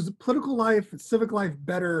the political life and civic life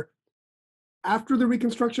better after the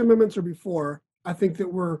Reconstruction Amendments or before, I think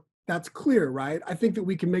that's clear, right? I think that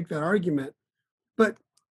we can make that argument. But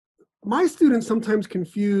my students sometimes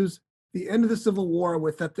confuse the end of the Civil War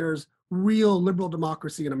with that there's real liberal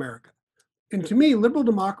democracy in America. And to me, liberal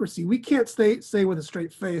democracy, we can't say with a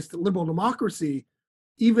straight face that liberal democracy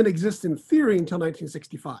even exists in theory until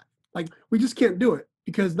 1965. Like, we just can't do it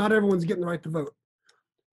because not everyone's getting the right to vote.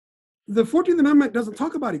 The 14th Amendment doesn't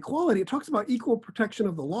talk about equality. It talks about equal protection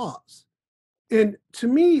of the laws. And to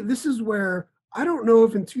me, this is where I don't know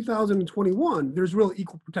if in 2021 there's real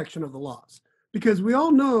equal protection of the laws, because we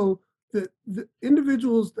all know that the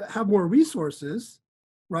individuals that have more resources,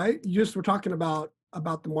 right? You just were talking about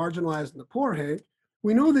the marginalized and the poor, Hank.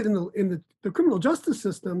 We know that in the criminal justice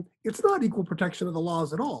system, it's not equal protection of the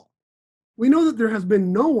laws at all. We know that there has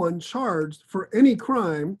been no one charged for any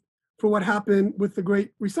crime for what happened with the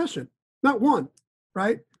Great Recession. Not one,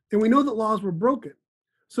 right? And we know that laws were broken.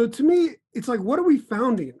 So to me, it's like, what are we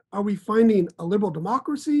founding? Are we finding a liberal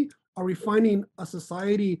democracy? Are we finding a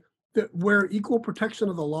society where equal protection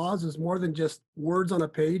of the laws is more than just words on a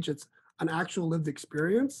page? It's an actual lived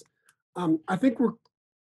experience. I think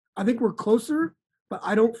we're closer, but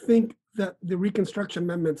I don't think that the Reconstruction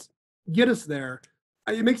Amendments get us there.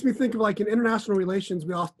 It makes me think of, like, in international relations,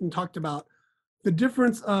 we often talked about the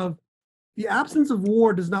difference of the absence of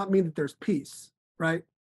war does not mean that there's peace, right?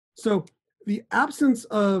 So the absence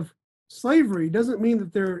of slavery doesn't mean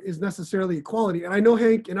that there is necessarily equality. And I know,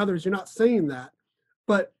 Hank and others, you're not saying that,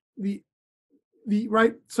 but the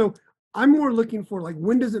right. So I'm more looking for, like,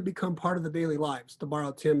 when does it become part of the daily lives, to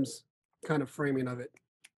borrow Tim's kind of framing of it.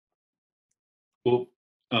 Well,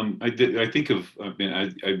 I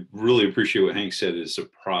really appreciate what Hank said. It's a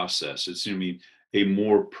process. I mean, a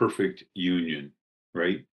more perfect union,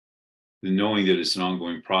 right? The knowing that it's an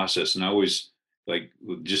ongoing process. And I always, like,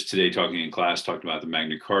 just today talking in class, talked about the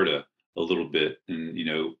Magna Carta a little bit, and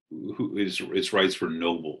its rights for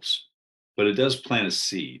nobles, but it does plant a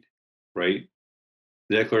seed, right?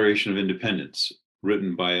 The Declaration of Independence,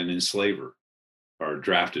 written by an enslaver or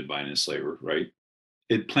drafted by an enslaver, right?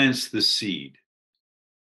 It plants the seed.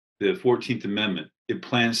 The 14th Amendment, it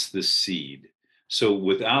plants the seed. So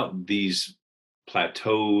without these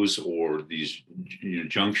plateaus or these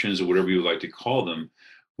junctions or whatever you would like to call them,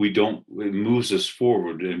 it moves us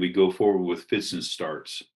forward, and we go forward with fits and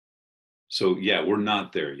starts. So yeah, we're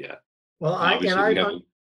not there yet. Well,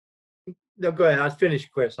 no, go ahead. I'll finish,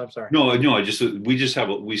 Chris. I'm sorry. No,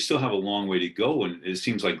 we still have a long way to go, and it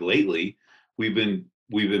seems like lately we've been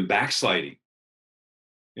backsliding.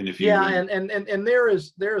 And if you and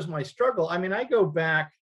there's my struggle. I mean, I go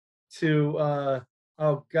back to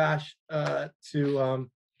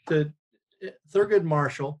Thurgood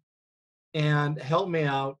Marshall, and help me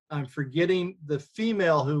out. I'm forgetting the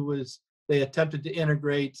female who they attempted to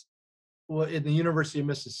integrate in the University of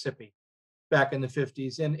Mississippi back in the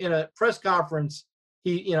 50s. And in a press conference,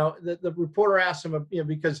 the reporter asked him,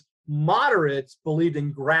 because moderates believed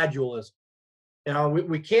in gradualism.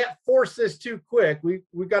 We can't force this too quick. We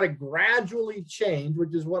got to gradually change,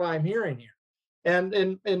 which is what I'm hearing here.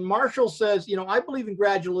 And Marshall says, I believe in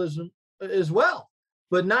gradualism as well,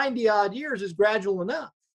 but 90 odd years is gradual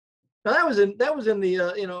enough. Now that was in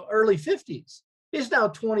the early 50s. It's now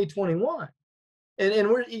 2021,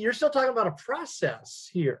 and you're still talking about a process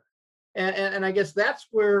here, and I guess that's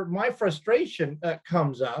where my frustration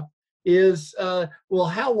comes up. Is well,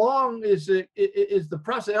 how long is the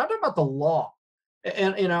process? I'm talking about the law,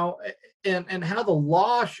 and how the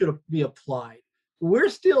law should be applied. We're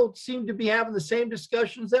still seem to be having the same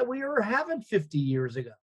discussions that we were having 50 years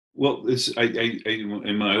ago. Well, I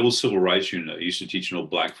in my old civil rights unit, I used to teach an old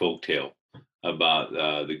black folk tale about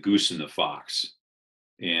the goose and the fox,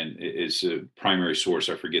 and it's a primary source.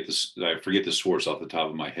 I forget the source off the top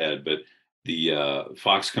of my head, but the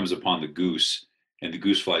fox comes upon the goose, and the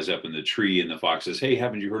goose flies up in the tree, and the fox says, "Hey,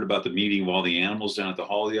 haven't you heard about the meeting of all the animals down at the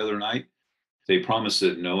hall the other night? They promised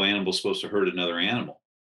that no animal's supposed to hurt another animal."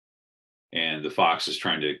 And the fox is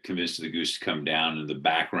trying to convince the goose to come down. In the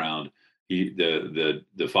background,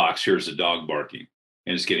 the fox hears the dog barking,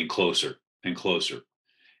 and it's getting closer and closer.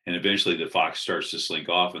 And eventually the fox starts to slink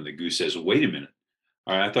off, and the goose says, "Wait a minute.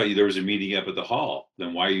 All right, I thought there was a meeting up at the hall.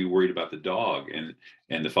 Then why are you worried about the dog?" And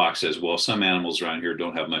the fox says, "Well, some animals around here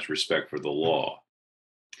don't have much respect for the law."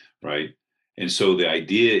 Right? And so the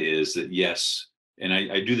idea is that, yes, and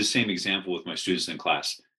I do the same example with my students in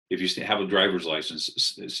class. If you have a driver's license,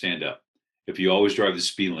 stand up. If you always drive the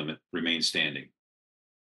speed limit, remain standing.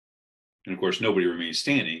 And of course, nobody remains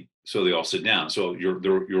standing, so they all sit down. So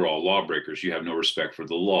you're all lawbreakers. You have no respect for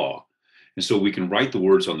the law. And so we can write the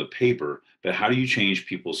words on the paper, but how do you change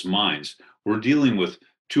people's minds? We're dealing with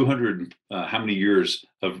 200 how many years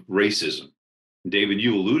of racism. David,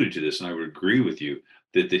 you alluded to this, and I would agree with you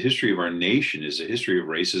that the history of our nation is a history of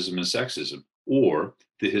racism and sexism, or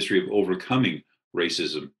the history of overcoming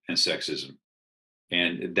racism and sexism.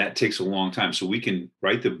 And that takes a long time. So we can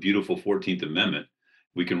write the beautiful 14th Amendment.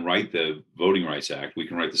 We can write the Voting Rights Act. We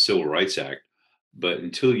can write the Civil Rights Act. But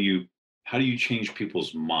how do you change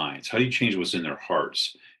people's minds? How do you change what's in their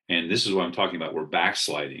hearts? And this is what I'm talking about. We're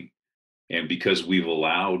backsliding. And because we've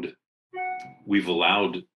allowed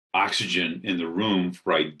oxygen in the room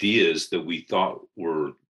for ideas that we thought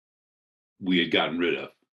we had gotten rid of.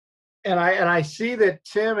 And I see that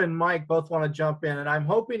Tim and Mike both want to jump in, and I'm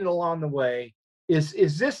hoping along the way, is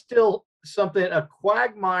this still something, a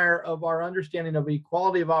quagmire of our understanding of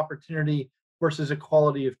equality of opportunity versus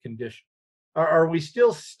equality of condition? Are we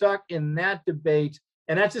still stuck in that debate?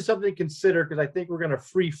 And that's just something to consider, because I think we're going to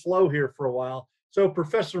free flow here for a while. So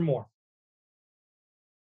Professor Moore.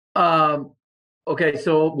 Okay,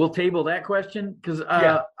 so we'll table that question, because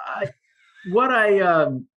I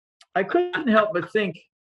couldn't help but think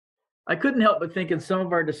in some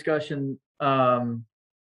of our discussion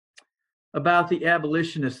about the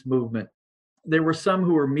abolitionist movement. There were some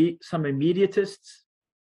who were some immediatists,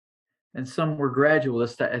 and some were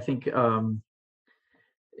gradualists. I think, and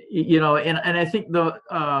I think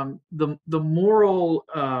the moral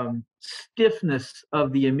stiffness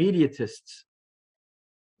of the immediatists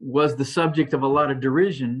was the subject of a lot of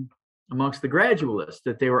derision amongst the gradualists,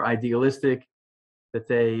 that they were idealistic, that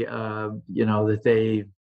they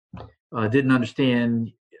didn't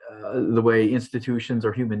understand the way institutions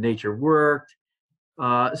or human nature worked.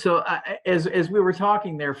 So as we were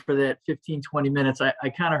talking there for that 15, 20 minutes, I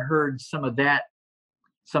kind of heard some of that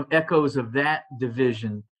some echoes of that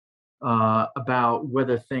division about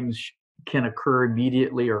whether things can occur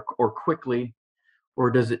immediately or quickly, or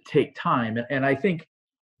does it take time? And I think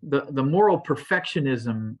the moral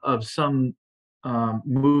perfectionism of some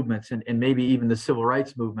movements, and maybe even the civil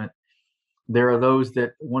rights movement, there are those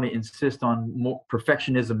that want to insist on more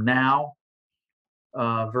perfectionism now,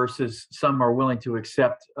 versus some are willing to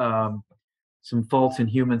accept some faults in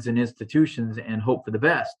humans and institutions and hope for the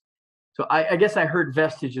best. So I guess I heard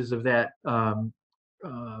vestiges of that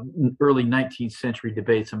early 19th century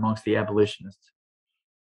debates amongst the abolitionists.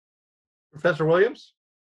 Professor Williams?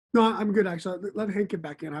 No, I'm good, actually. Let Hank get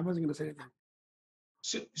back in. I wasn't going to say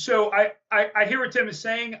anything. So I hear what Tim is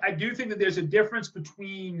saying. I do think that there's a difference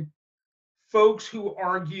between folks who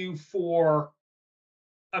argue for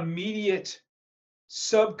immediate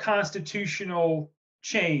subconstitutional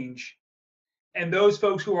change and those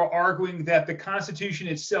folks who are arguing that the Constitution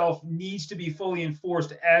itself needs to be fully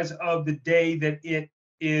enforced as of the day that it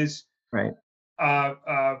is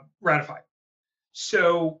ratified.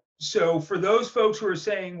 So for those folks who are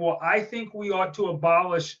saying, well, I think we ought to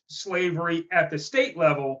abolish slavery at the state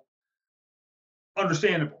level,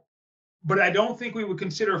 understandable. But I don't think we would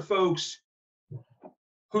consider folks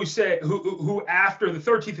who say, who after the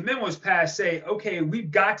 13th Amendment was passed, say, okay, we've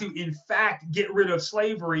got to in fact get rid of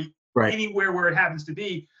slavery anywhere where it happens to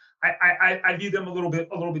be. I view them a little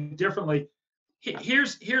bit differently.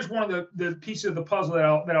 Here's one of the pieces of the puzzle that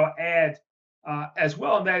I'll add as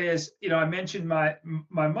well, and that is, I mentioned my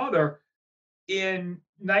mother. In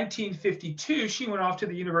 1952, she went off to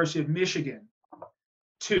the University of Michigan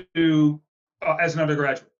to as an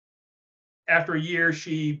undergraduate. After a year,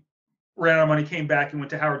 she ran out of money, came back, and went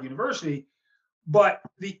to Howard University. But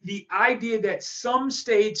the idea that some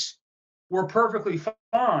states were perfectly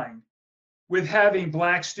fine with having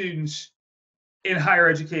Black students in higher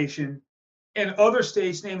education, and other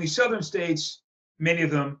states, namely Southern states, many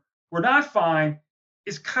of them were not fine,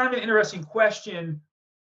 is kind of an interesting question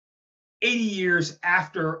 80 years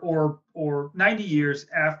after or 90 years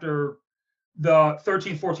after the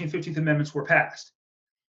 13th, 14th, 15th Amendments were passed.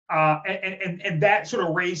 And that sort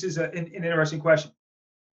of raises an interesting question.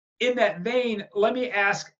 In that vein, let me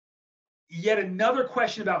ask yet another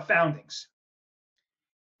question about foundings,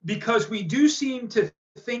 because we do seem to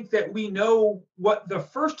think that we know what the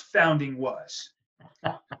first founding was.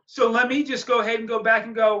 So let me just go ahead and go back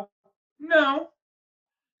and go, no.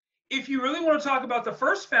 If you really want to talk about the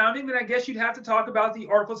first founding, then I guess you'd have to talk about the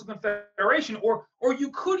Articles of Confederation, or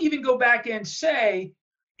you could even go back and say,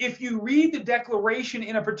 if you read the Declaration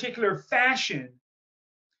in a particular fashion,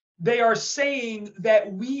 they are saying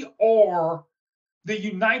that we are the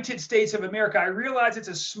United States of America. I realize it's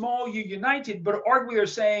a small U united, but arguably they're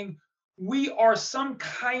saying we are some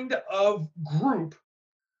kind of group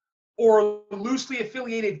or loosely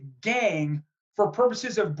affiliated gang for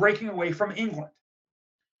purposes of breaking away from England.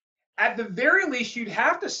 At the very least, you'd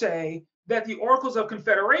have to say that the Articles of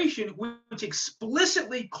Confederation, which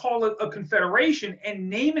explicitly call it a confederation and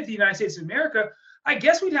name it the United States of America, I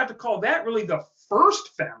guess we'd have to call that really the first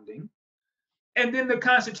founding. And then the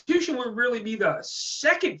Constitution would really be the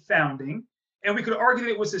second founding. And we could argue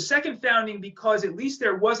that it was the second founding because at least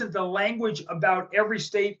there wasn't the language about every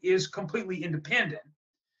state is completely independent.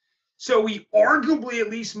 So we arguably at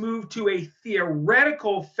least moved to a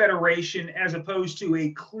theoretical federation as opposed to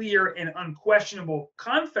a clear and unquestionable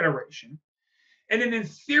confederation. And then in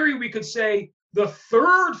theory, we could say the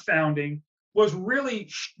third founding was really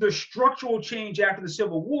the structural change after the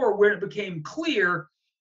Civil War, where it became clear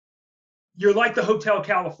you're like the Hotel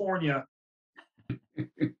California.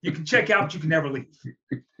 You can check out, but you can never leave.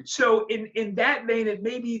 So in that vein, it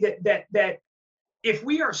may be that if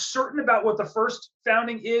we are certain about what the first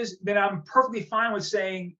founding is, then I'm perfectly fine with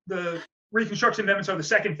saying the Reconstruction Amendments are the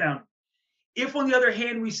second founding. If, on the other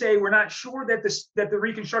hand, we say we're not sure that the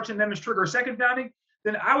Reconstruction Amendments trigger a second founding,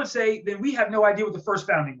 then I would say then we have no idea what the first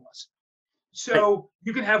founding was. So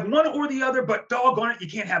you can have one or the other, but doggone it, you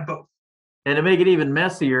can't have both. And to make it even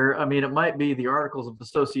messier, I mean, it might be the Articles of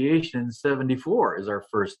Association in 74 is our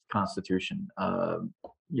first constitution.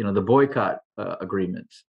 The boycott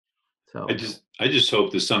agreements. So I just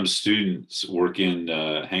hope that some students work in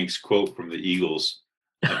Hank's quote from the Eagles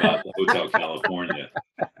about the Hotel California,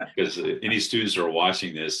 because any students who are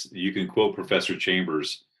watching this, you can quote Professor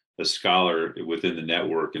Chambers, a scholar within the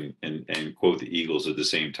network, and quote the Eagles at the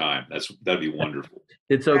same time. That'd be wonderful.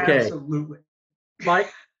 It's okay. Absolutely.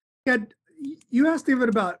 Mike? Yeah, you asked David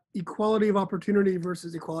about equality of opportunity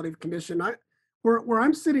versus equality of condition. Where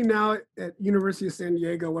I'm sitting now at University of San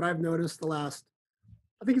Diego, what I've noticed the last,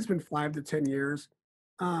 I think it's been 5 to 10 years,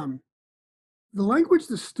 the language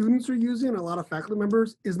the students are using, and a lot of faculty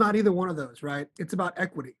members, is not either one of those, right? It's about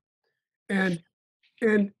equity. And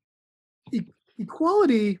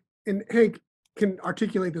equality, and Hank can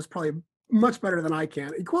articulate this probably much better than I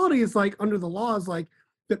can. Equality is like, under the law, is like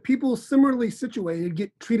that people similarly situated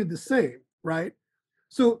get treated the same, right?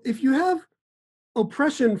 So if you have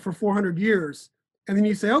oppression for 400 years, and then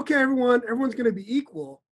you say, okay, everyone's going to be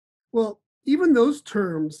equal. Well, even those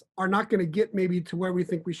terms are not going to get maybe to where we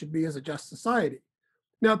think we should be as a just society.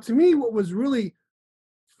 Now, to me, what was really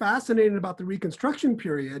fascinating about the Reconstruction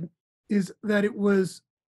period is that it was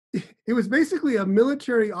basically a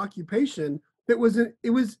military occupation that was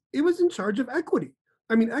in charge of equity.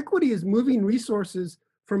 I mean, equity is moving resources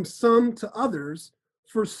from some to others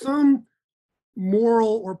for some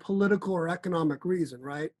moral or political or economic reason,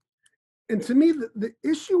 right? And to me, the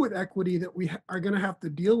issue with equity that we are going to have to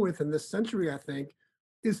deal with in this century, I think,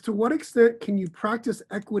 is to what extent can you practice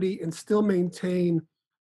equity and still maintain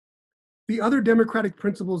the other democratic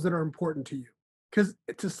principles that are important to you? Because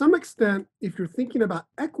to some extent, if you're thinking about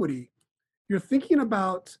equity, you're thinking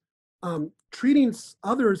about treating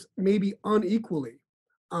others maybe unequally.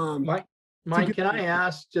 Mike, can I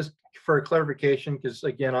ask just for a clarification? Because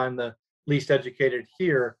again, I'm the least educated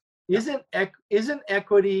here. Isn't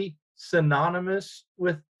equity synonymous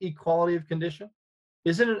with equality of condition?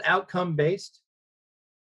 Isn't it outcome based?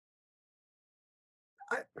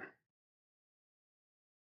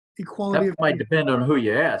 Equality That might depend on who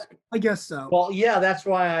you ask. I guess so. Well, yeah, that's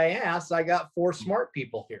why I asked. I got 4 smart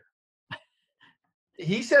people here.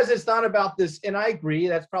 He says it's not about this, and I agree,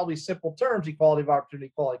 that's probably simple terms, equality of opportunity,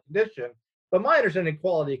 equality of condition. But my understanding of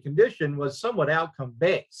equality of condition was somewhat outcome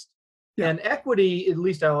based. Yeah. And equity, at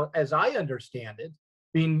least as I understand it,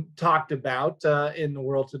 being talked about in the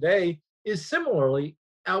world today, is similarly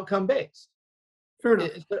outcome based. Fair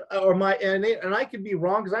enough. And I could be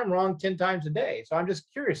wrong, because I'm wrong 10 times a day. So I'm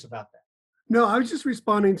just curious about that. No, I was just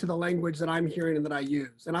responding to the language that I'm hearing and that I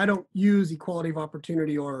use. And I don't use equality of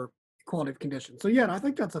opportunity or equality of condition. So yeah, I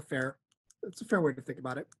think that's a fair way to think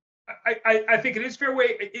about it. I think it is fair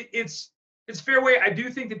way. It's fair way. I do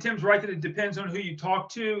think that Tim's right that it depends on who you talk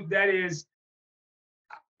to. That is,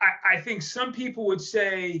 I think some people would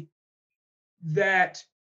say that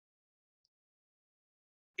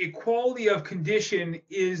equality of condition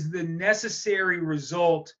is the necessary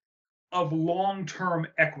result of long-term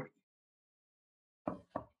equity.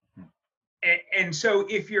 And so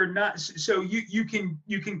if you're not, so you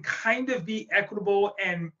can kind of be equitable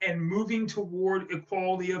and moving toward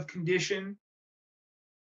equality of condition,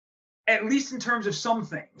 at least in terms of some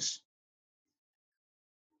things.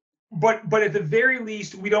 But at the very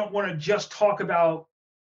least, we don't want to just talk about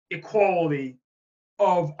equality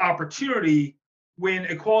of opportunity, when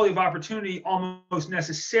equality of opportunity almost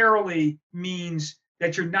necessarily means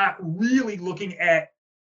that you're not really looking at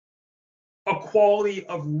equality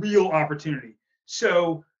of real opportunity.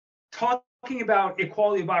 So talking about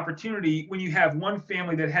equality of opportunity when you have one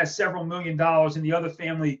family that has several $1 million and the other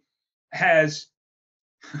family has,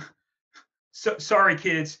 sorry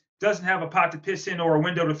kids, doesn't have a pot to piss in or a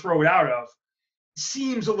window to throw it out of,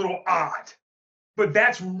 seems a little odd. But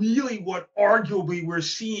that's really what arguably we're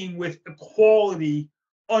seeing with equality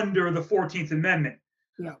under the 14th Amendment.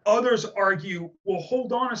 Yeah. Others argue, well,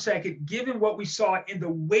 hold on a second, given what we saw in the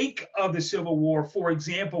wake of the Civil War, for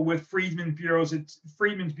example, with Freedmen's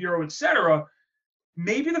Bureau, et cetera,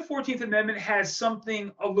 maybe the 14th Amendment has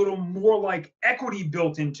something a little more like equity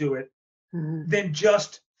built into it than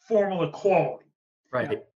just formal equality.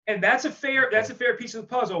 Right. And that's a fair piece of the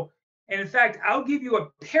puzzle. And in fact, I'll give you a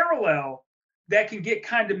parallel that can get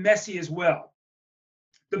kind of messy as well.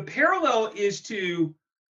 The parallel is to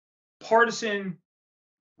partisan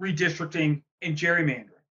redistricting and gerrymandering.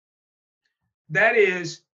 That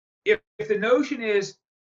is, if the notion is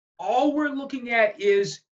all we're looking at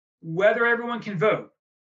is whether everyone can vote,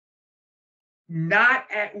 not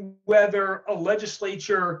at whether a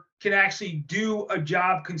legislature can actually do a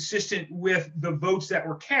job consistent with the votes that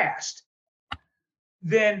were cast,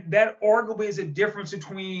 then that arguably is a difference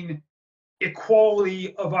between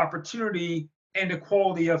equality of opportunity and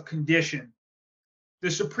equality of condition. The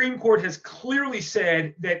Supreme Court has clearly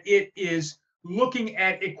said that it is looking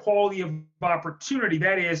at equality of opportunity.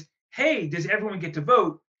 That is, hey, does everyone get to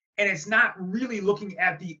vote? And it's not really looking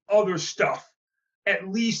at the other stuff, at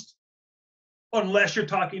least unless you're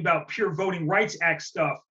talking about pure Voting Rights Act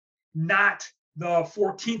stuff, not the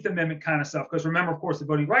 14th Amendment kind of stuff. Because remember, of course, the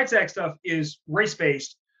Voting Rights Act stuff is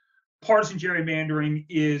race-based. Partisan gerrymandering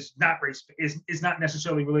is not is not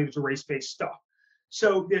necessarily related to race-based stuff.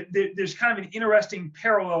 So there's kind of an interesting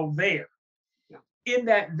parallel there. Yeah. in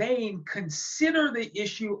that vein, consider the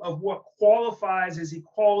issue of what qualifies as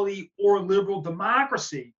equality or liberal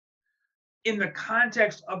democracy in the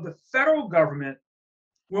context of the federal government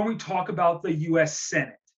when we talk about the US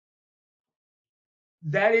Senate.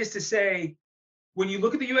 That is to say, when you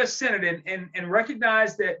look at the US Senate and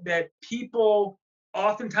recognize that people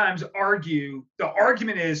oftentimes argue, the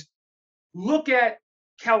argument is, look at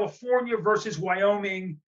California versus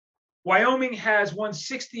Wyoming. Wyoming has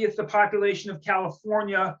 1/60th the population of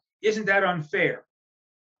California. Isn't that unfair?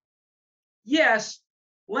 Yes.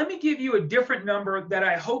 Let me give you a different number that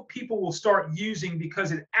I hope people will start using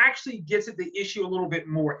because it actually gets at the issue a little bit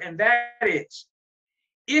more. And that is,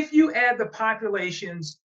 if you add the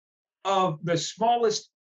populations of the smallest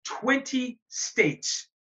 20 states,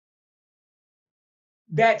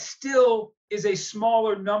 that still is a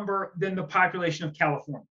smaller number than the population of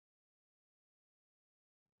California.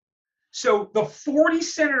 So the 40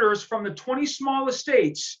 senators from the 20 smallest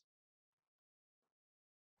states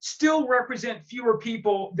still represent fewer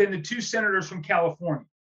people than the 2 senators from California.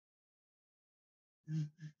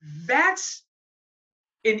 That's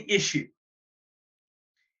an issue.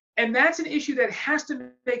 And that's an issue that has to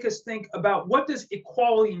make us think about, what does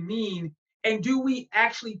equality mean? And do we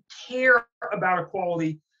actually care about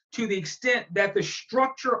equality to the extent that the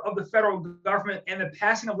structure of the federal government and the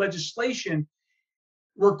passing of legislation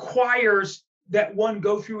requires that one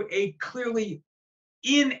go through a clearly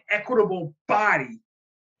inequitable body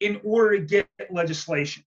in order to get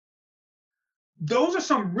legislation? Those are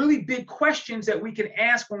some really big questions that we can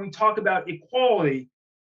ask when we talk about equality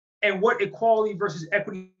and what equality versus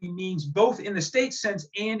equity means, both in the state sense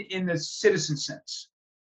and in the citizen sense.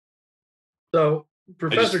 So,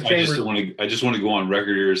 Professor Chambers, I just want to go on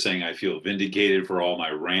record here saying I feel vindicated for all my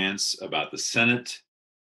rants about the Senate.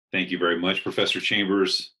 Thank you very much, Professor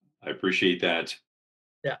Chambers. I appreciate that.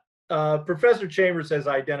 Yeah. Professor Chambers has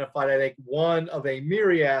identified, I think, one of a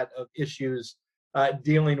myriad of issues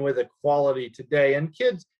dealing with equality today. And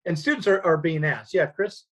kids and students are being asked. Yeah,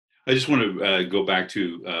 Chris? I just want to go back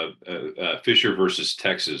to Fisher versus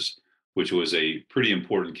Texas, which was a pretty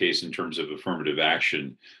important case in terms of affirmative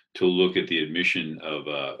action to look at the admission of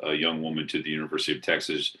a young woman to the University of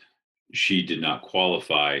Texas. She did not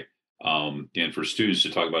qualify. And for students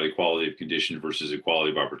to talk about equality of condition versus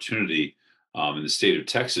equality of opportunity in the state of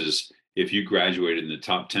Texas, if you graduated in the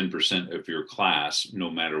top 10% of your class,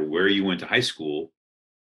 no matter where you went to high school,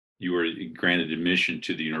 you were granted admission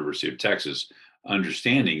to the University of Texas,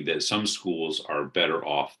 understanding that some schools are better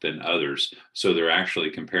off than others. So they're actually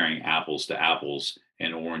comparing apples to apples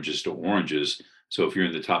and oranges to oranges. So if you're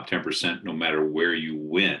in the top 10%, no matter where you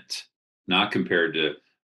went, not compared to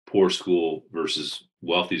poor school versus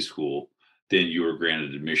wealthy school, then you were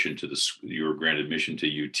granted admission to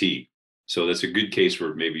UT. So that's a good case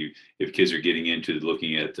where maybe if kids are getting into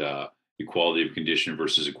looking at equality of condition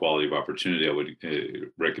versus equality of opportunity, I would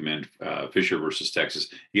recommend Fisher versus Texas.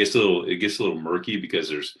 It gets a little murky because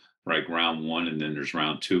there's like round 1 and then there's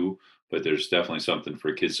round 2, but there's definitely something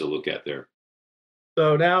for kids to look at there.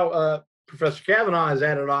 So now Professor Kavanaugh has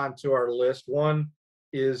added on to our list. One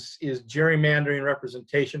is gerrymandering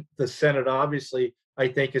representation. The Senate, obviously, I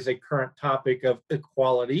think, is a current topic of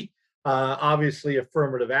equality. Obviously,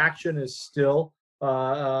 affirmative action is still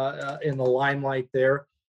in the limelight there.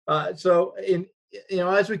 So,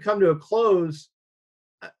 as we come to a close,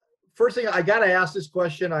 first thing I got to ask this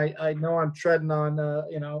question. I know I'm treading on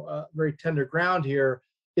very tender ground here.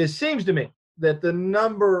 It seems to me that the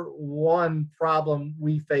number one problem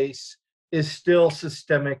we face is still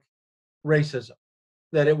systemic racism.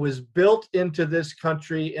 That it was built into this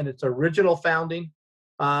country in its original founding,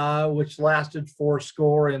 which lasted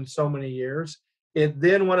 80 and so many years. It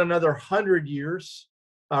then went another 100 years,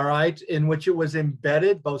 all right, in which it was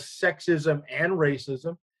embedded, both sexism and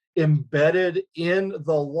racism, embedded in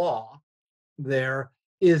the law there.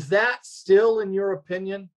 Is that still, in your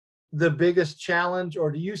opinion, the biggest challenge,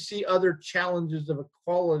 or do you see other challenges of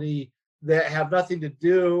equality that have nothing to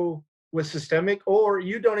do with systemic, or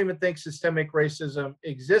you don't even think systemic racism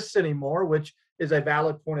exists anymore, which is a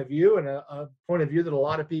valid point of view and a point of view that a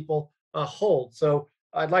lot of people hold? So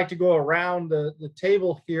I'd like to go around the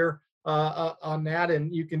table here on that,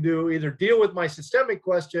 and you can either deal with my systemic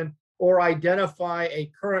question or identify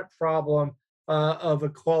a current problem of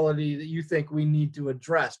equality that you think we need to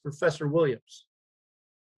address. Professor Williams.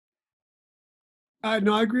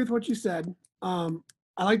 No, I agree with what you said. I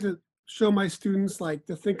like to show my students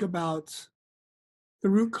to think about the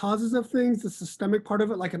root causes of things, the systemic part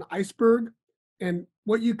of it, like an iceberg. And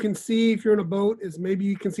what you can see if you're in a boat is maybe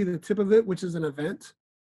you can see the tip of it, which is an event.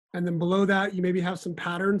 And then below that, you maybe have some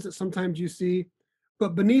patterns that sometimes you see.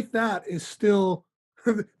 But beneath that is still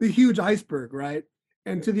the huge iceberg, right?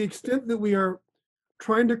 And to the extent that we are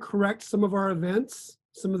trying to correct some of our events,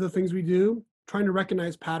 some of the things we do, trying to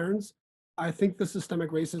recognize patterns, I think the systemic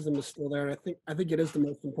racism is still there. And I think it is the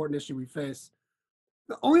most important issue we face.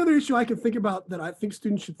 The only other issue I can think about that I think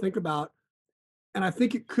students should think about, and I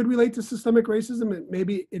think it could relate to systemic racism, and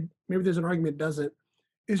maybe there's an argument it doesn't,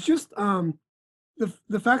 is just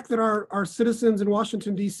the fact that our citizens in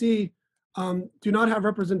Washington, D.C. Do not have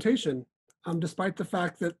representation, despite the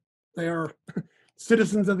fact that they are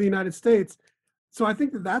citizens of the United States. So I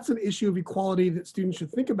think that that's an issue of equality that students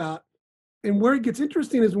should think about. And where it gets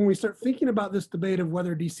interesting is when we start thinking about this debate of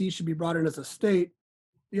whether DC should be brought in as a state.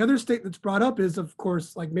 The other state that's brought up is, of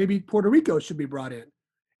course, like maybe Puerto Rico should be brought in.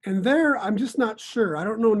 And there, I'm just not sure. I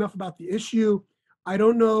don't know enough about the issue. I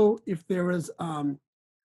don't know if there was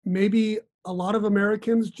maybe a lot of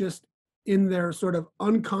Americans just in their sort of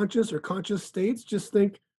unconscious or conscious states just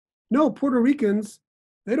think, no, Puerto Ricans,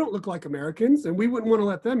 they don't look like Americans and we wouldn't want to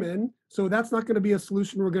let them in. So that's not going to be a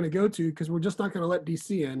solution we're going to go to because we're just not going to let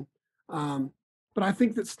DC in. But I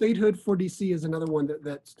think that statehood for DC is another one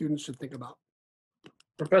that students should think about.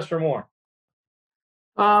 Professor Moore.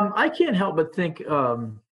 I can't help but think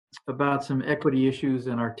about some equity issues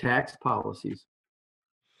in our tax policies.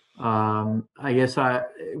 I guess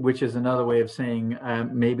which is another way of saying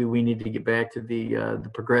maybe we need to get back to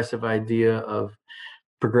the progressive idea of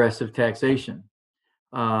progressive taxation.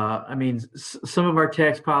 I mean, some of our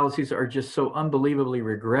tax policies are just so unbelievably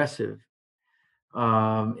regressive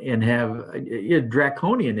and have a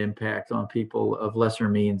draconian impact on people of lesser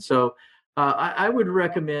means. So I would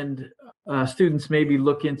recommend students maybe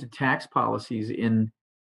look into tax policies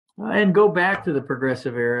and go back to the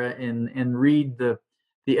progressive era and read the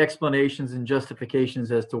explanations and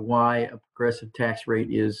justifications as to why a progressive tax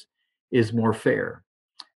rate is more fair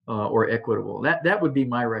or equitable. That would be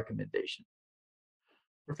my recommendation.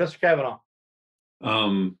 Professor Kavanaugh.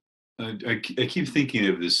 I keep thinking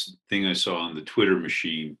of this thing I saw on the Twitter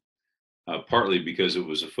machine, partly because it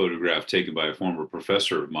was a photograph taken by a former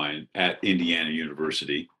professor of mine at Indiana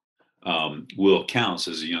University, Will Counts,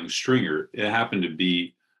 as a young stringer. It happened to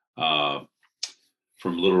be from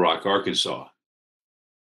Little Rock, Arkansas.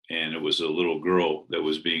 And it was a little girl that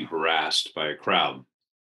was being harassed by a crowd.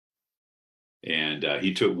 And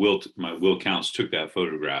he took Will Counts took that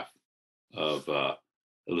photograph of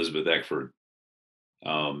Elizabeth Eckford.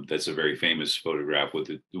 That's a very famous photograph with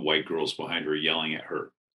the white girls behind her yelling at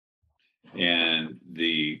her. And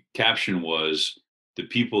the caption was, "The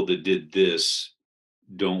people that did this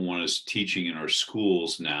don't want us teaching in our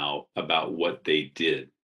schools now about what they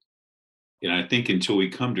did." And I think until we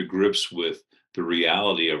come to grips with the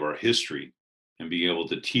reality of our history and being able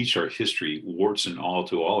to teach our history, warts and all,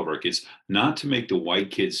 to all of our kids, not to make the white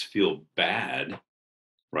kids feel bad,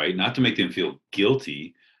 right? Not to make them feel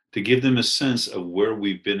guilty, to give them a sense of where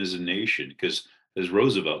we've been as a nation. Because as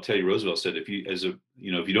Teddy Roosevelt said, if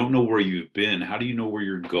you don't know where you've been, how do you know where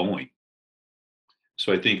you're going?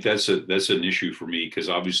 So I think that's an issue for me, because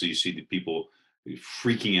obviously you see the people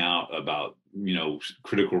freaking out about,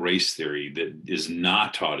 critical race theory that is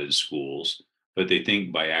not taught in schools, but they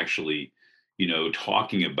think by actually,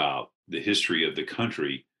 talking about the history of the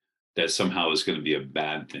country, that somehow is going to be a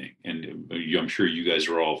bad thing. And I'm sure you guys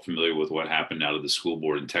are all familiar with what happened out of the school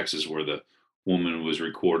board in Texas, where the woman was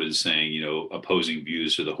recorded saying, opposing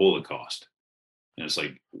views to the Holocaust. And it's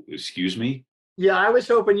like, excuse me? Yeah, I was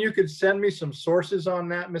hoping you could send me some sources on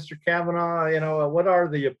that, Mr. Kavanaugh. What are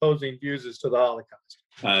the opposing views as to the Holocaust?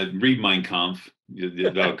 Read Mein Kampf.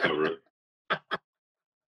 That'll cover it.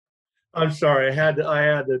 I'm sorry, I had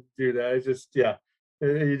to do that. It's just, yeah,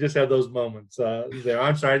 you just have those moments there.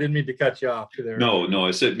 I'm sorry, I didn't mean to cut you off there. No,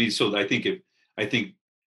 I said me. So I think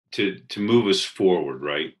to move us forward,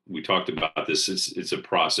 right? We talked about this. It's a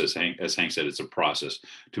process. As Hank said, it's a process.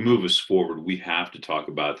 To move us forward, we have to talk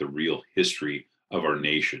about the real history of our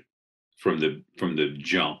nation from the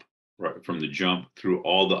jump, right? From the jump through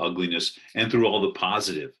all the ugliness and through all the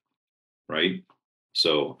positive, right?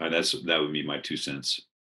 So that would be my 2 cents.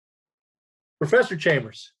 Professor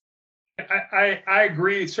Chambers. I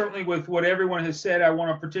agree certainly with what everyone has said. I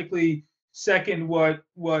want to particularly second what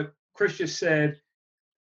Chris just said.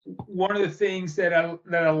 One of the things that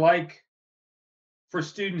I like for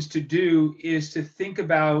students to do is to think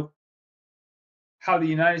about how the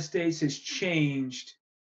United States has changed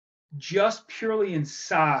just purely in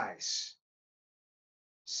size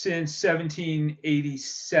since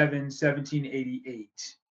 1787,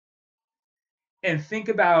 1788. And think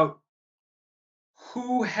about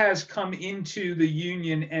who has come into the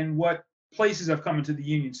Union and what places have come into the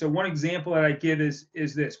Union. So one example that I give is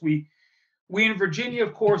this. We in Virginia,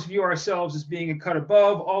 of course, view ourselves as being a cut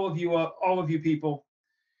above all of you people,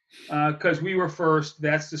 because we were first.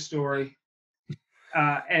 That's the story.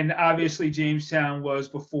 And obviously, Jamestown was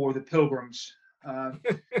before the Pilgrims.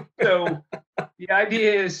 So the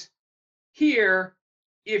idea is here,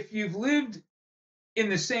 if you've lived in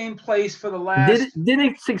the same place for the last Did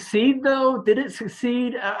it succeed though? Did it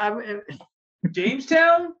succeed?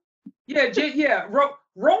 Jamestown, yeah.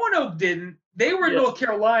 Roanoke didn't. They were in North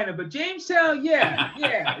Carolina, but Jamestown, yeah,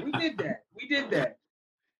 we did that.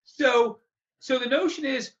 So the notion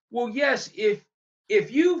is, well, yes,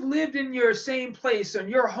 if you've lived in your same place on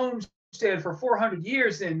your homestead for 400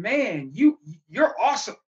 years, then man, you're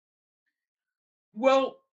awesome.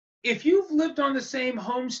 Well, if you've lived on the same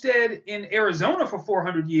homestead in Arizona for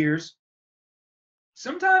 400 years,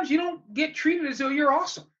 sometimes you don't get treated as though you're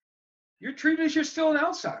awesome. You're treated as you're still an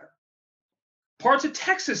outsider. Parts of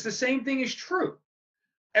Texas, the same thing is true.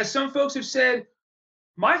 As some folks have said,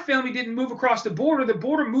 my family didn't move across the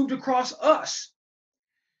border moved across us.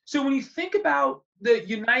 So when you think about the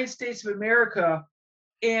United States of America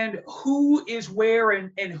and who is where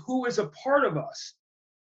and who is a part of us,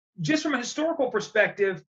 just from a historical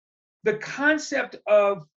perspective, the concept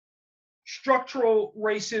of structural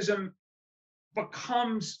racism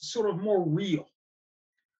becomes sort of more real.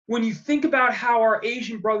 When you think about how our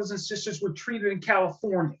Asian brothers and sisters were treated in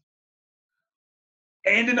California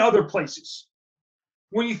and in other places,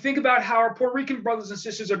 when you think about how our Puerto Rican brothers and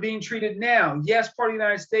sisters are being treated now, yes, part of the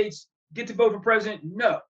United States, get to vote for president,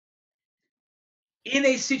 no. In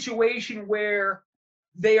a situation where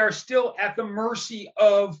they are still at the mercy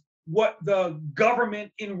of what the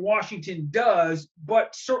government in Washington does,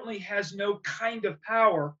 but certainly has no kind of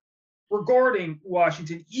power regarding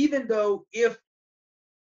Washington, even though if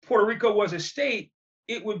Puerto Rico was a state,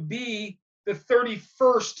 it would be the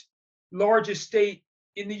 31st largest state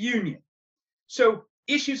in the Union. So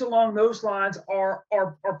issues along those lines are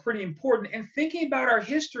pretty important. And thinking about our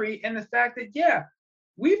history and the fact that, yeah,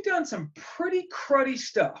 we've done some pretty cruddy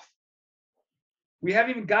stuff. We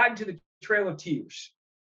haven't even gotten to the Trail of Tears.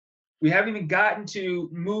 We haven't even gotten to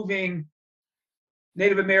moving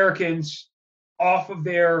Native Americans off of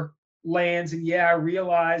their lands. And yeah, I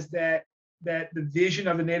realize that the vision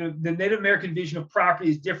of the Native American vision of property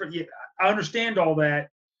is different. Yeah, I understand all that,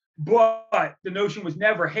 but the notion was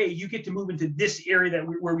never, hey, you get to move into this area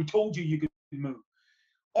where we told you could move.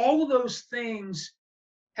 All of those things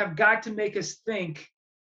have got to make us think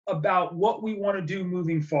about what we want to do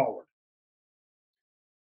moving forward.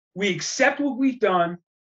 We accept what we've done.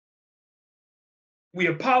 We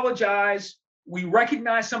apologize. We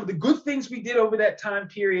recognize some of the good things we did over that time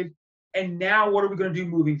period. And now what are we going to do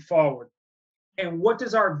moving forward? And what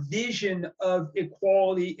does our vision of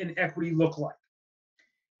equality and equity look like?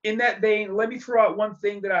 In that vein, let me throw out one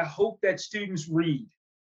thing that I hope that students read.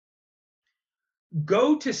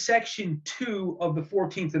 Go to Section 2 of the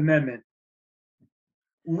 14th Amendment.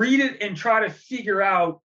 Read it and try to figure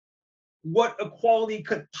out what equality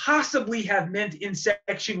could possibly have meant in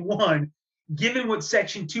Section 1, given what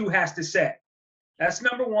Section 2 has to say. That's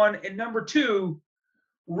number one. And number two,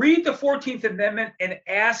 read the 14th Amendment and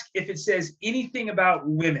ask if it says anything about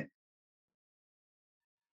women.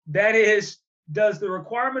 That is, does the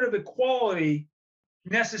requirement of equality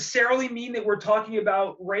necessarily mean that we're talking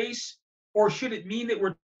about race, or should it mean that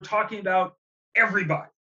we're talking about everybody?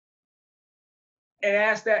 And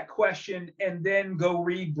ask that question, and then go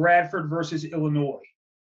read Bradford versus Illinois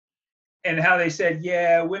and how they said,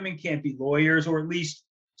 yeah, women can't be lawyers, or at least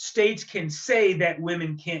states can say that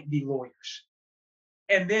women can't be lawyers.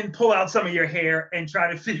 And then pull out some of your hair and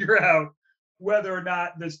try to figure out whether or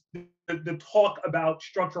not the talk about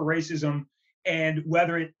structural racism and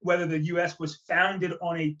whether the U.S. was founded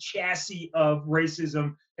on a chassis of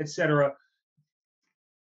racism, et cetera.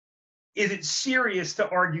 Is it serious to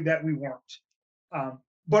argue that we weren't?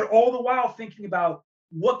 But all the while thinking about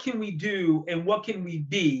what can we do and what can we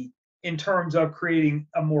be in terms of creating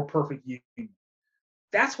a more perfect union.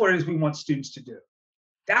 That's what it is we want students to do.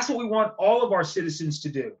 That's what we want all of our citizens to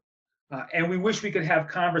do. And we wish we could have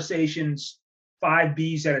conversations 5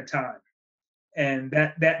 Bs at a time. And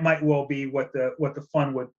that might well be what the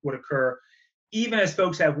fun would occur, even as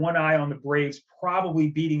folks have one eye on the Braves probably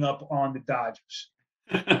beating up on the Dodgers.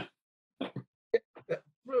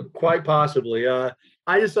 Quite possibly.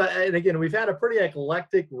 And again, we've had a pretty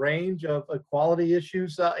eclectic range of equality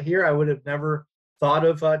issues here. I would have never thought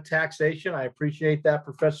of taxation. I appreciate that,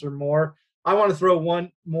 Professor Moore. I want to throw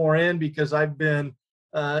one more in because I've been,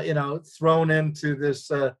 thrown into this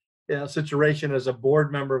situation as a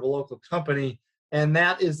board member of a local company, and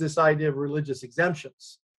that is this idea of religious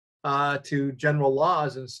exemptions. to general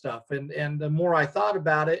laws and stuff. And the more I thought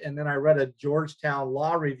about it, and then I read a Georgetown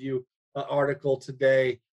Law Review article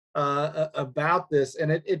today about this,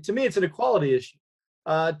 and it to me it's an equality issue.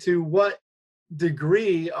 To what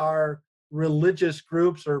degree are religious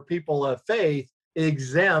groups or people of faith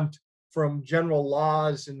exempt from general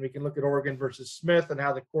laws? And we can look at Oregon versus Smith and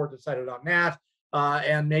how the court decided on that,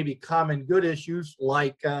 and maybe common good issues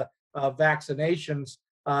like vaccinations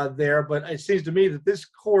there. But it seems to me that this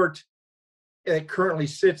court that currently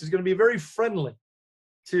sits is going to be very friendly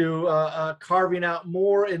to carving out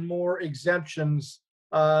more and more exemptions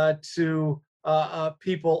to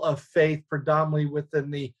people of faith, predominantly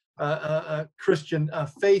within the Christian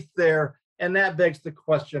faith there. And that begs the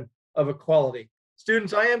question of equality.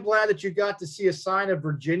 Students, I am glad that you got to see a sign of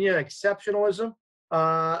Virginia exceptionalism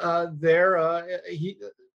there.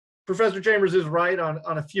 Professor Chambers is right on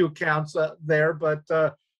a few accounts there, but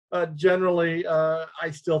generally,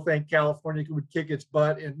 I still think California would kick its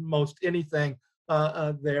butt in most anything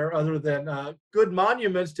there, other than good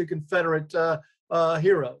monuments to Confederate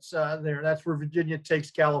heroes there. That's where Virginia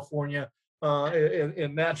takes California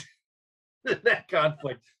in that that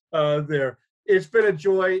conflict there. It's been a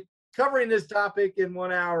joy. Covering this topic in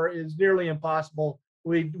 1 hour is nearly impossible.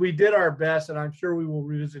 We did our best, and I'm sure we will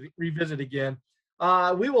revisit again.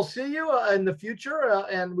 We will see you in the future,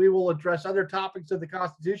 and we will address other topics of the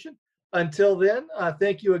Constitution. Until then,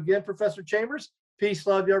 thank you again, Professor Chambers. Peace,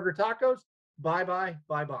 love, yogurt, tacos. Bye-bye.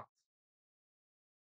 Bye-bye.